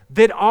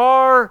that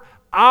are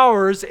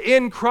ours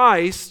in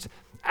Christ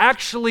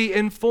actually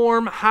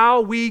inform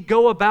how we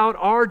go about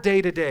our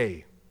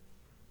day-to-day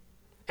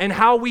and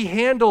how we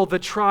handle the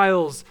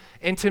trials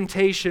and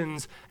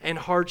temptations and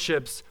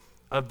hardships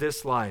of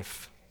this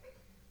life.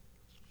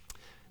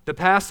 The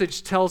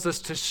passage tells us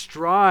to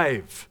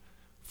strive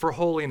for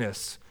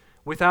holiness,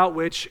 without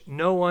which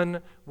no one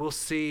will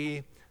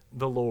see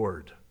the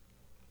Lord.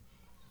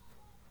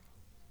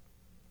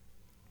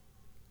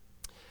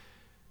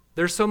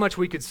 There's so much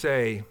we could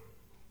say.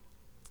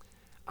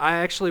 I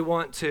actually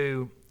want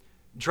to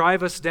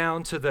drive us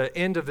down to the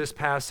end of this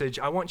passage.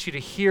 I want you to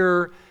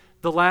hear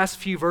the last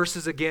few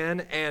verses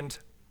again, and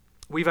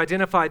we've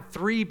identified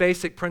three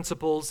basic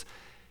principles.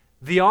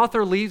 The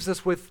author leaves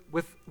us with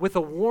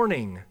a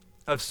warning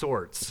of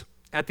sorts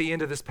at the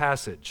end of this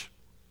passage.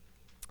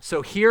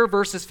 So hear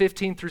verses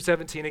 15 through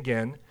 17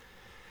 again.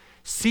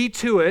 See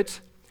to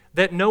it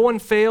that no one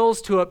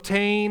fails to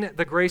obtain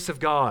the grace of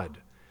God,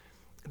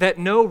 that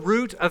no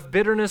root of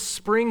bitterness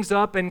springs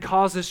up and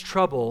causes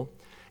trouble,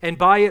 and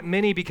by it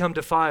many become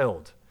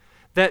defiled,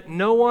 that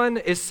no one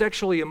is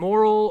sexually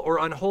immoral or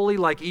unholy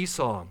like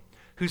Esau,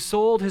 who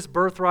sold his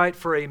birthright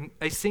for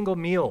a single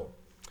meal.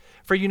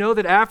 For you know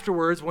that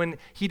afterwards, when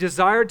he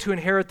desired to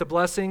inherit the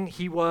blessing,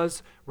 he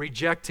was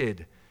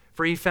rejected,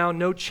 for he found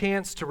no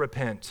chance to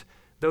repent,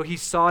 though he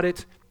sought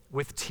it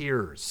with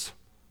tears.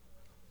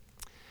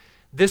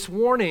 This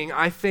warning,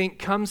 I think,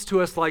 comes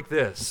to us like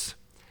this: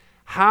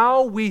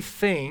 how we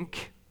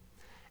think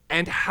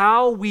and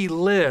how we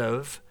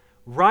live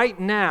right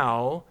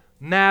now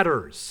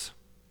matters.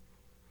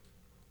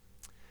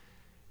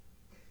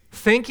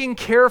 Thinking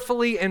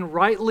carefully and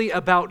rightly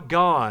about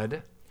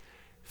God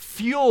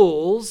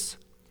fuels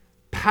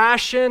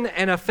passion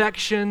and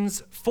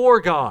affections for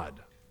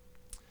God.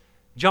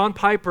 John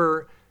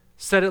Piper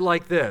said it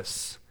like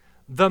this: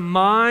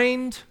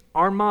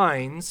 our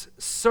minds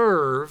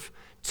serve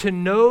to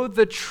know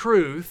the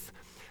truth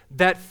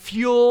that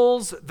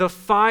fuels the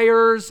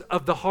fires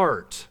of the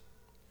heart.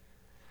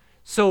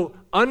 So,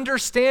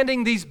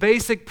 understanding these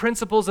basic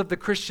principles of the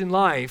Christian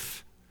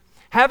life,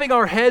 having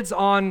our heads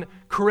on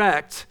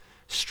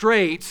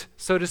straight,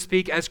 so to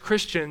speak, as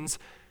Christians,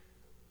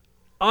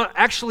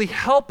 actually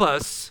help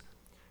us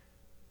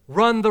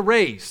run the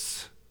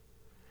race,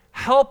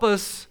 help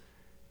us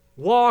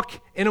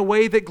walk in a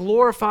way that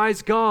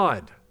glorifies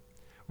God,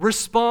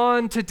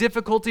 respond to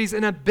difficulties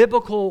in a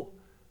biblical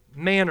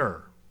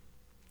manner.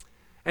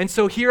 And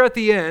so here at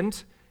the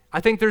end, I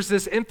think there's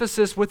this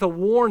emphasis with a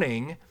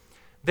warning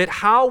that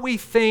how we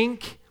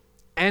think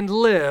and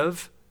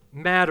live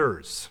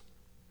matters.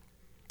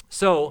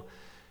 So,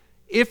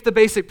 if the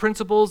basic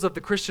principles of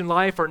the Christian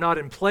life are not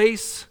in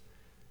place,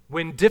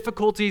 when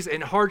difficulties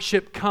and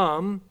hardship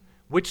come,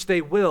 which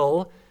they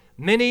will,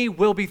 many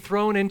will be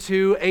thrown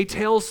into a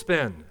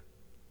tailspin.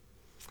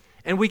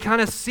 And we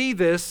kind of see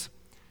this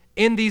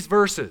in these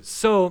verses.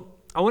 So,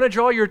 I want to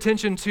draw your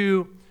attention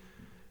to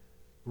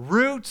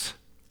root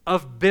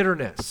of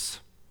bitterness.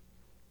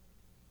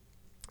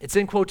 It's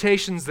in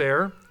quotations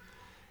there,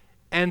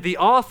 and the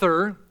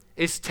author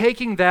is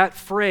taking that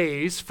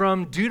phrase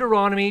from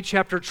Deuteronomy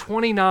chapter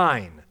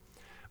 29,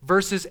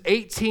 verses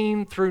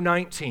 18 through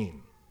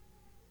 19.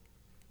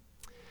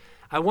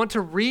 I want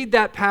to read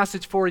that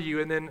passage for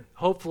you and then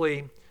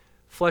hopefully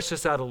flesh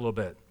this out a little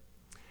bit.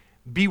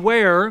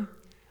 Beware,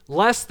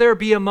 lest there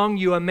be among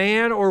you a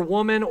man or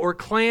woman or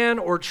clan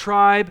or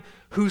tribe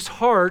whose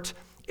heart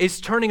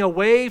is turning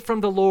away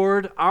from the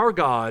Lord our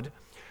God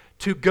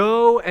to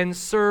go and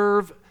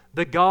serve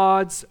the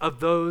gods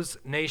of those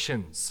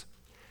nations.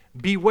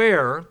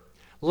 Beware,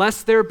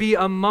 lest there be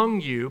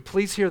among you,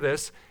 please hear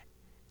this,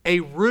 a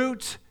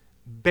root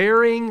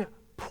bearing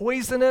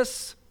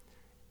poisonous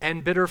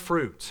and bitter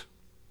fruit.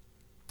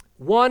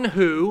 One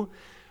who,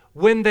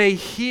 when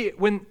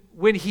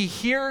he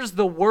hears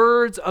the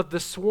words of the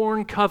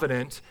sworn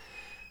covenant,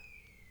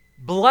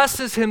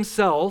 blesses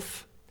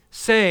himself,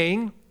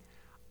 saying,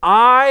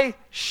 I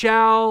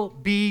shall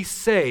be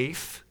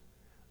safe,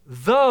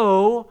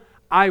 though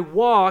I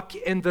walk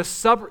in the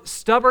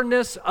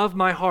stubbornness of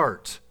my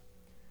heart.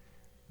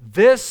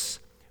 This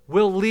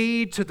will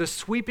lead to the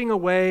sweeping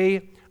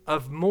away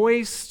of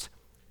moist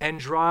and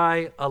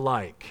dry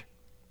alike.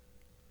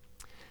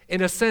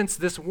 In a sense,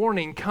 this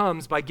warning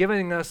comes by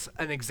giving us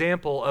an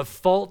example of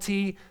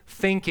faulty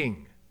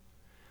thinking.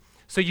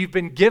 So you've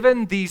been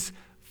given these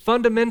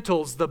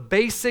fundamentals, the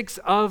basics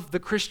of the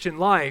Christian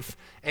life,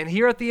 and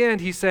here at the end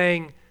he's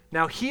saying,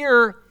 now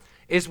here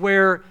is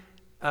where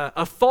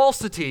a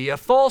falsity, a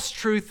false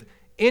truth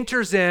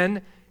enters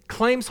in,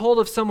 claims hold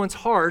of someone's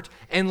heart,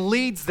 and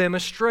leads them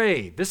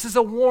astray. This is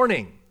a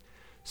warning.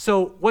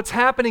 So what's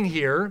happening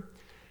here,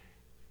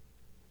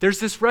 there's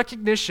this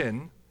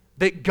recognition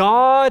that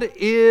God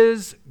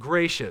is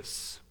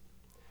gracious.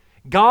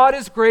 God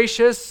is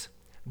gracious,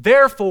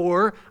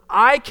 therefore,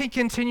 I can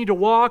continue to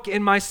walk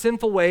in my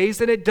sinful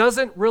ways, and it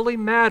doesn't really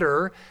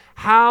matter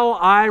how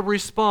I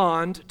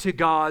respond to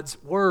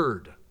God's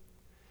word.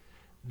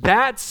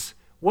 That's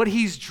what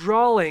he's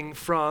drawing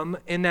from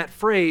in that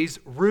phrase,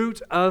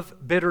 root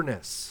of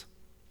bitterness.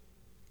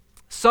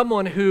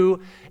 Someone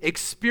who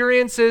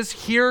experiences,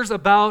 hears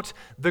about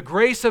the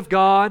grace of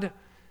God,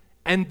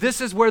 and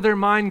this is where their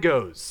mind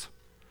goes.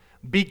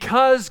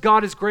 Because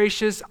God is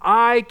gracious,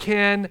 I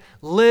can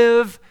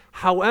live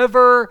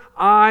however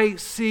I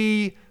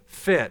see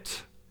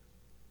fit.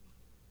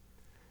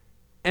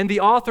 And the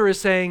author is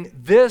saying,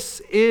 this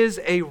is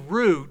a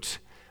root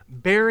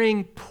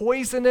bearing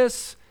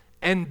poisonous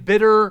and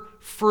bitter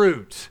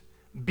fruit.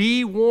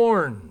 Be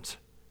warned.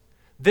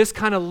 This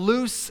kind of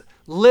loose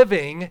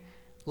living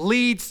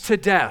leads to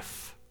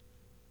death.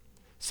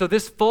 So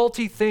this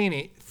faulty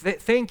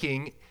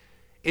thinking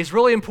is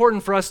really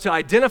important for us to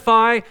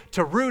identify,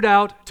 to root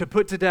out, to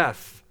put to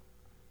death.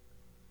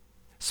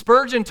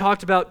 Spurgeon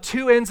talked about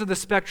two ends of the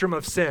spectrum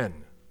of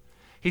sin.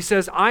 He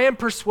says, I am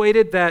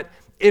persuaded that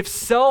if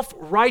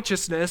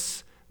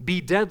self-righteousness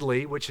be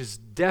deadly, which is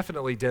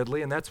definitely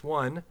deadly, and that's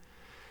one,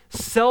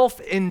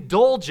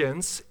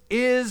 self-indulgence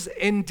is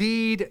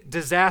indeed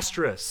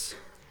disastrous.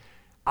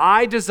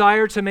 I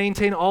desire to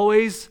maintain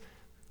always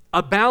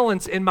a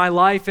balance in my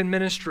life and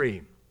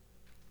ministry,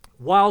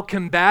 while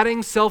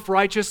combating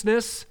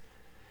self-righteousness,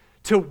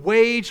 to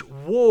wage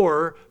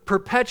war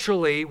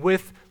perpetually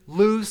with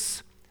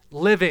loose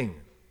living.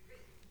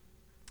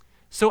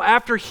 So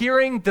after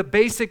hearing the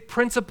basic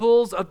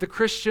principles of the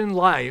Christian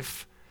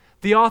life,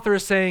 the author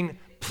is saying,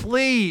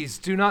 please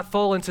do not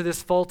fall into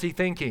this faulty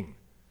thinking.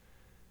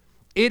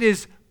 It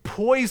is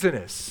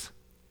poisonous.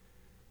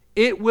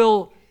 It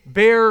will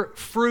bear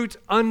fruit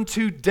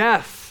unto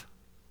death.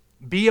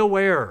 Be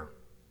aware.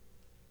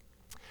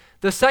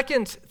 The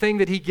second thing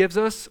that he gives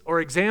us, or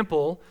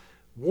example,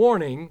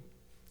 warning,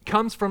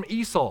 comes from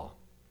Esau.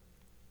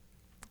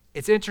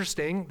 It's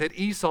interesting that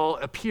Esau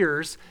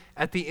appears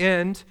at the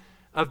end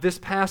of this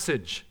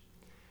passage.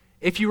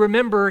 If you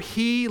remember,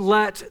 he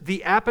let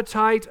the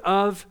appetite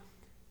of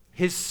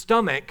his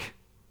stomach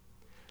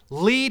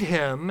lead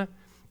him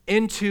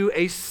into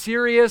a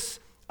serious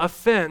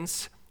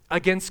offense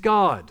against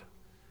God.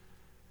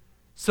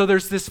 So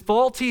there's this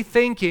faulty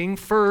thinking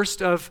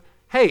first of,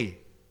 hey,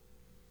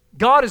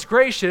 God is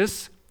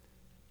gracious,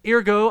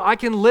 ergo, I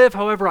can live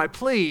however I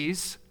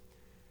please.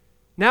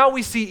 Now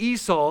we see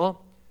Esau,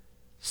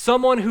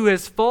 someone who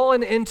has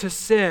fallen into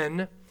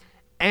sin,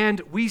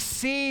 and we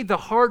see the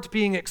heart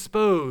being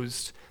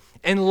exposed.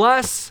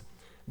 Unless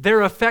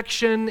their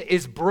affection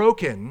is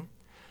broken,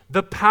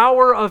 the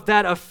power of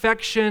that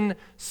affection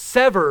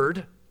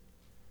severed,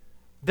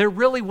 there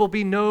really will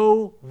be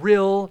no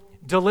real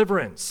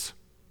deliverance.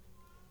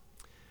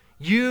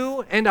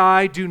 You and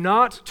I do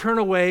not turn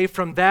away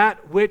from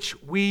that which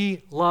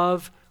we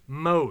love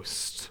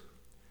most.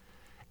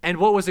 And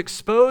what was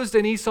exposed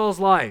in Esau's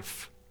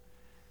life,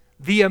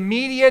 the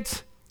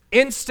immediate,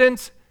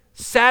 instant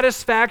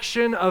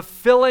satisfaction of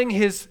filling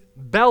his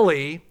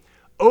belly,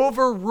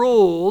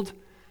 overruled,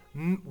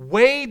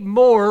 weighed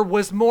more,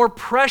 was more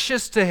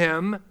precious to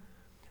him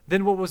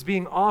than what was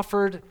being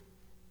offered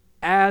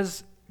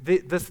as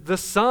the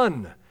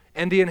son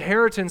and the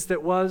inheritance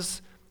that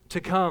was to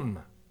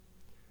come.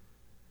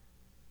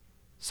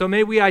 So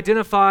may we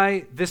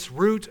identify this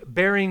root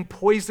bearing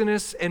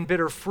poisonous and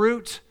bitter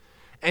fruit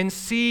and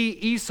see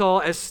Esau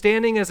as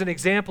standing as an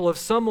example of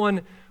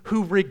someone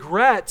who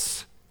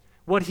regrets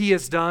what he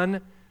has done,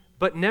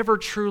 but never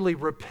truly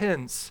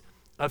repents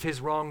of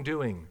his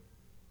wrongdoing.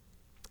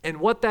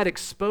 And what that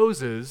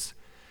exposes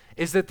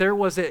is that there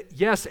was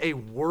a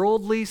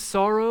worldly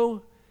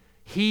sorrow.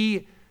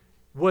 He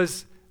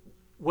was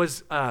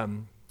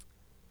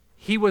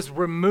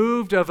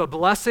removed of a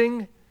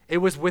blessing. It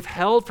was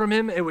withheld from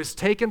him. It was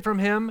taken from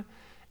him.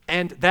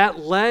 And that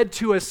led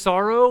to a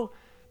sorrow,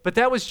 but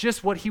that was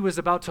just what he was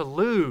about to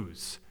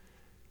lose.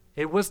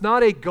 It was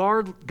not a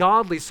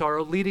godly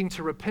sorrow leading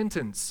to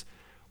repentance.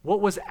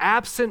 What was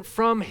absent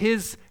from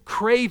his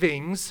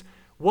cravings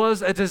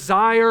was a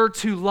desire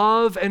to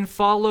love and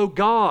follow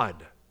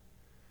God.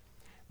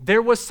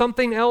 There was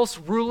something else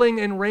ruling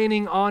and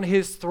reigning on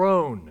his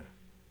throne.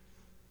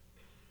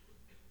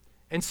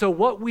 And so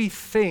what we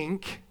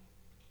think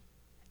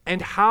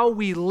and how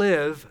we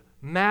live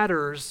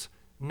matters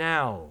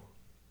now.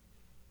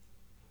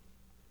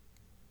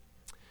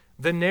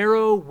 The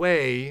narrow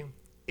way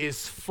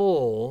is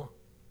full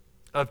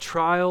of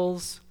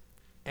trials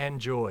and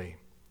joy.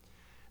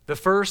 The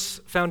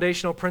first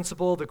foundational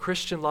principle, the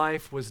Christian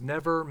life was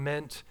never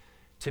meant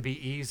to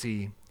be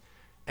easy,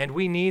 and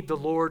we need the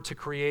Lord to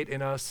create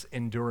in us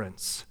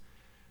endurance.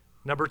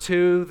 Number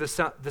two,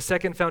 the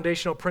second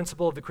foundational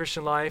principle of the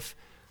Christian life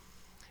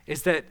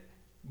is that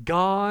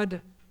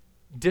God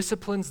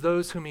disciplines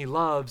those whom he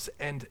loves,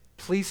 and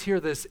please hear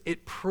this,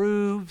 it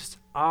proves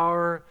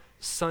our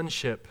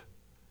sonship.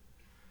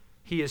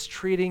 He is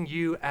treating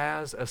you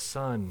as a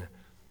son.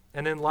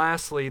 And then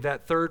lastly,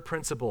 that third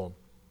principle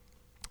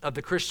of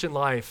the Christian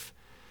life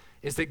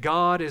is that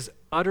God is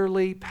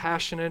utterly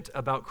passionate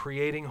about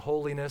creating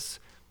holiness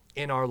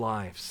in our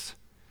lives.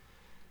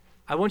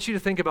 I want you to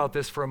think about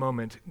this for a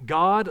moment.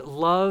 God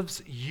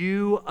loves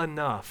you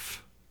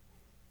enough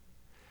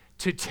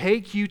to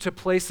take you to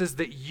places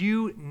that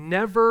you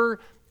never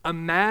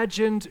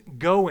imagined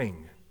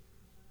going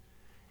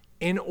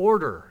in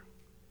order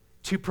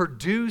to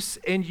produce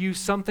in you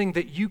something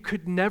that you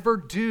could never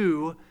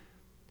do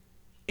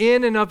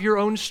in and of your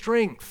own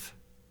strength.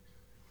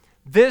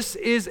 This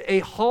is a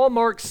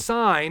hallmark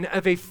sign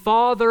of a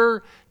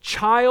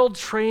father-child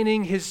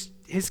training his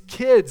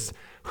kids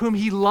whom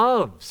he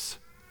loves,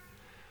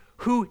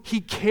 who he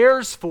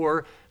cares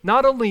for,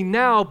 not only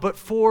now, but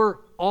for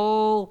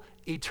all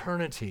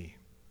eternity.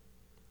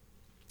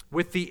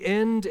 With the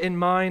end in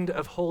mind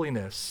of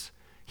holiness,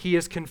 he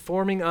is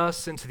conforming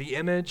us into the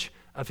image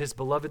of his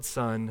beloved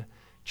Son,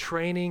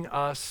 training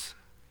us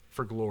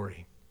for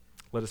glory.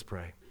 Let us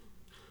pray.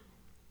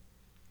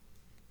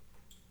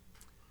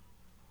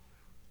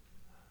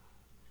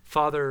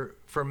 Father,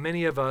 for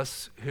many of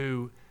us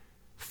who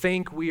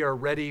think we are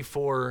ready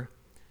for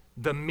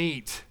the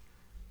meat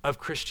of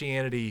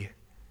Christianity,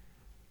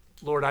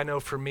 Lord, I know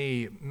for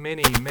me,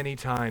 many, many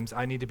times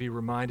I need to be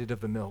reminded of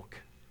the milk.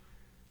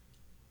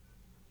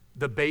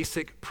 The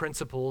basic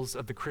principles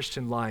of the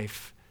Christian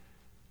life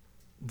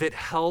that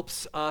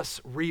helps us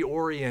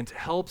reorient,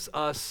 helps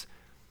us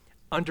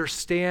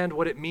understand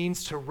what it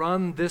means to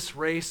run this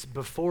race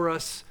before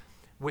us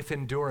with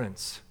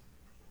endurance.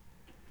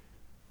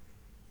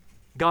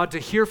 God, to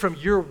hear from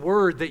your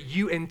word that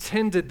you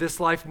intended this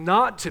life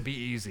not to be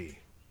easy,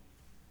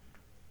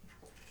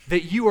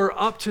 that you are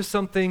up to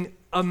something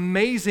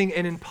amazing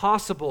and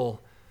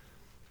impossible,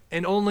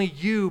 And only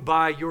you,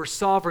 by your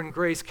sovereign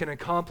grace, can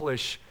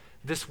accomplish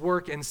this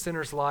work in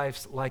sinners'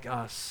 lives like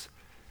us.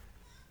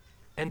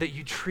 And that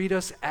you treat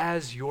us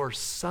as your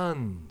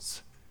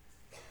sons.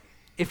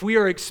 If we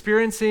are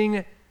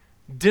experiencing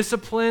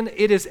discipline,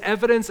 it is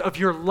evidence of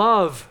your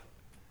love,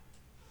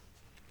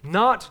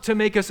 not to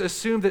make us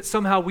assume that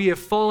somehow we have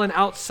fallen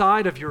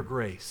outside of your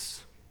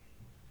grace.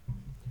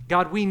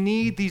 God, we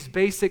need these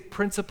basic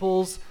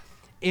principles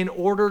in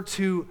order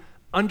to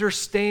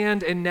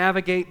understand and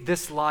navigate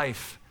this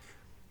life.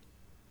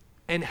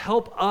 And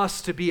help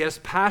us to be as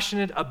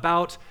passionate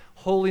about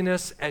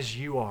holiness as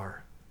you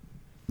are,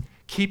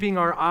 keeping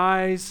our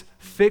eyes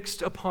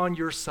fixed upon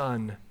your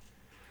Son,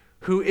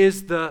 who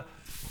is the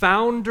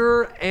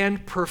founder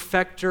and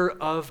perfecter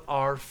of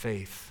our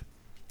faith.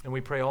 And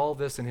we pray all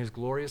this in his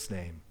glorious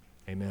name.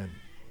 Amen.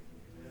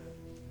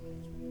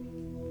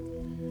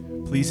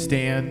 Please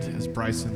stand as Bryson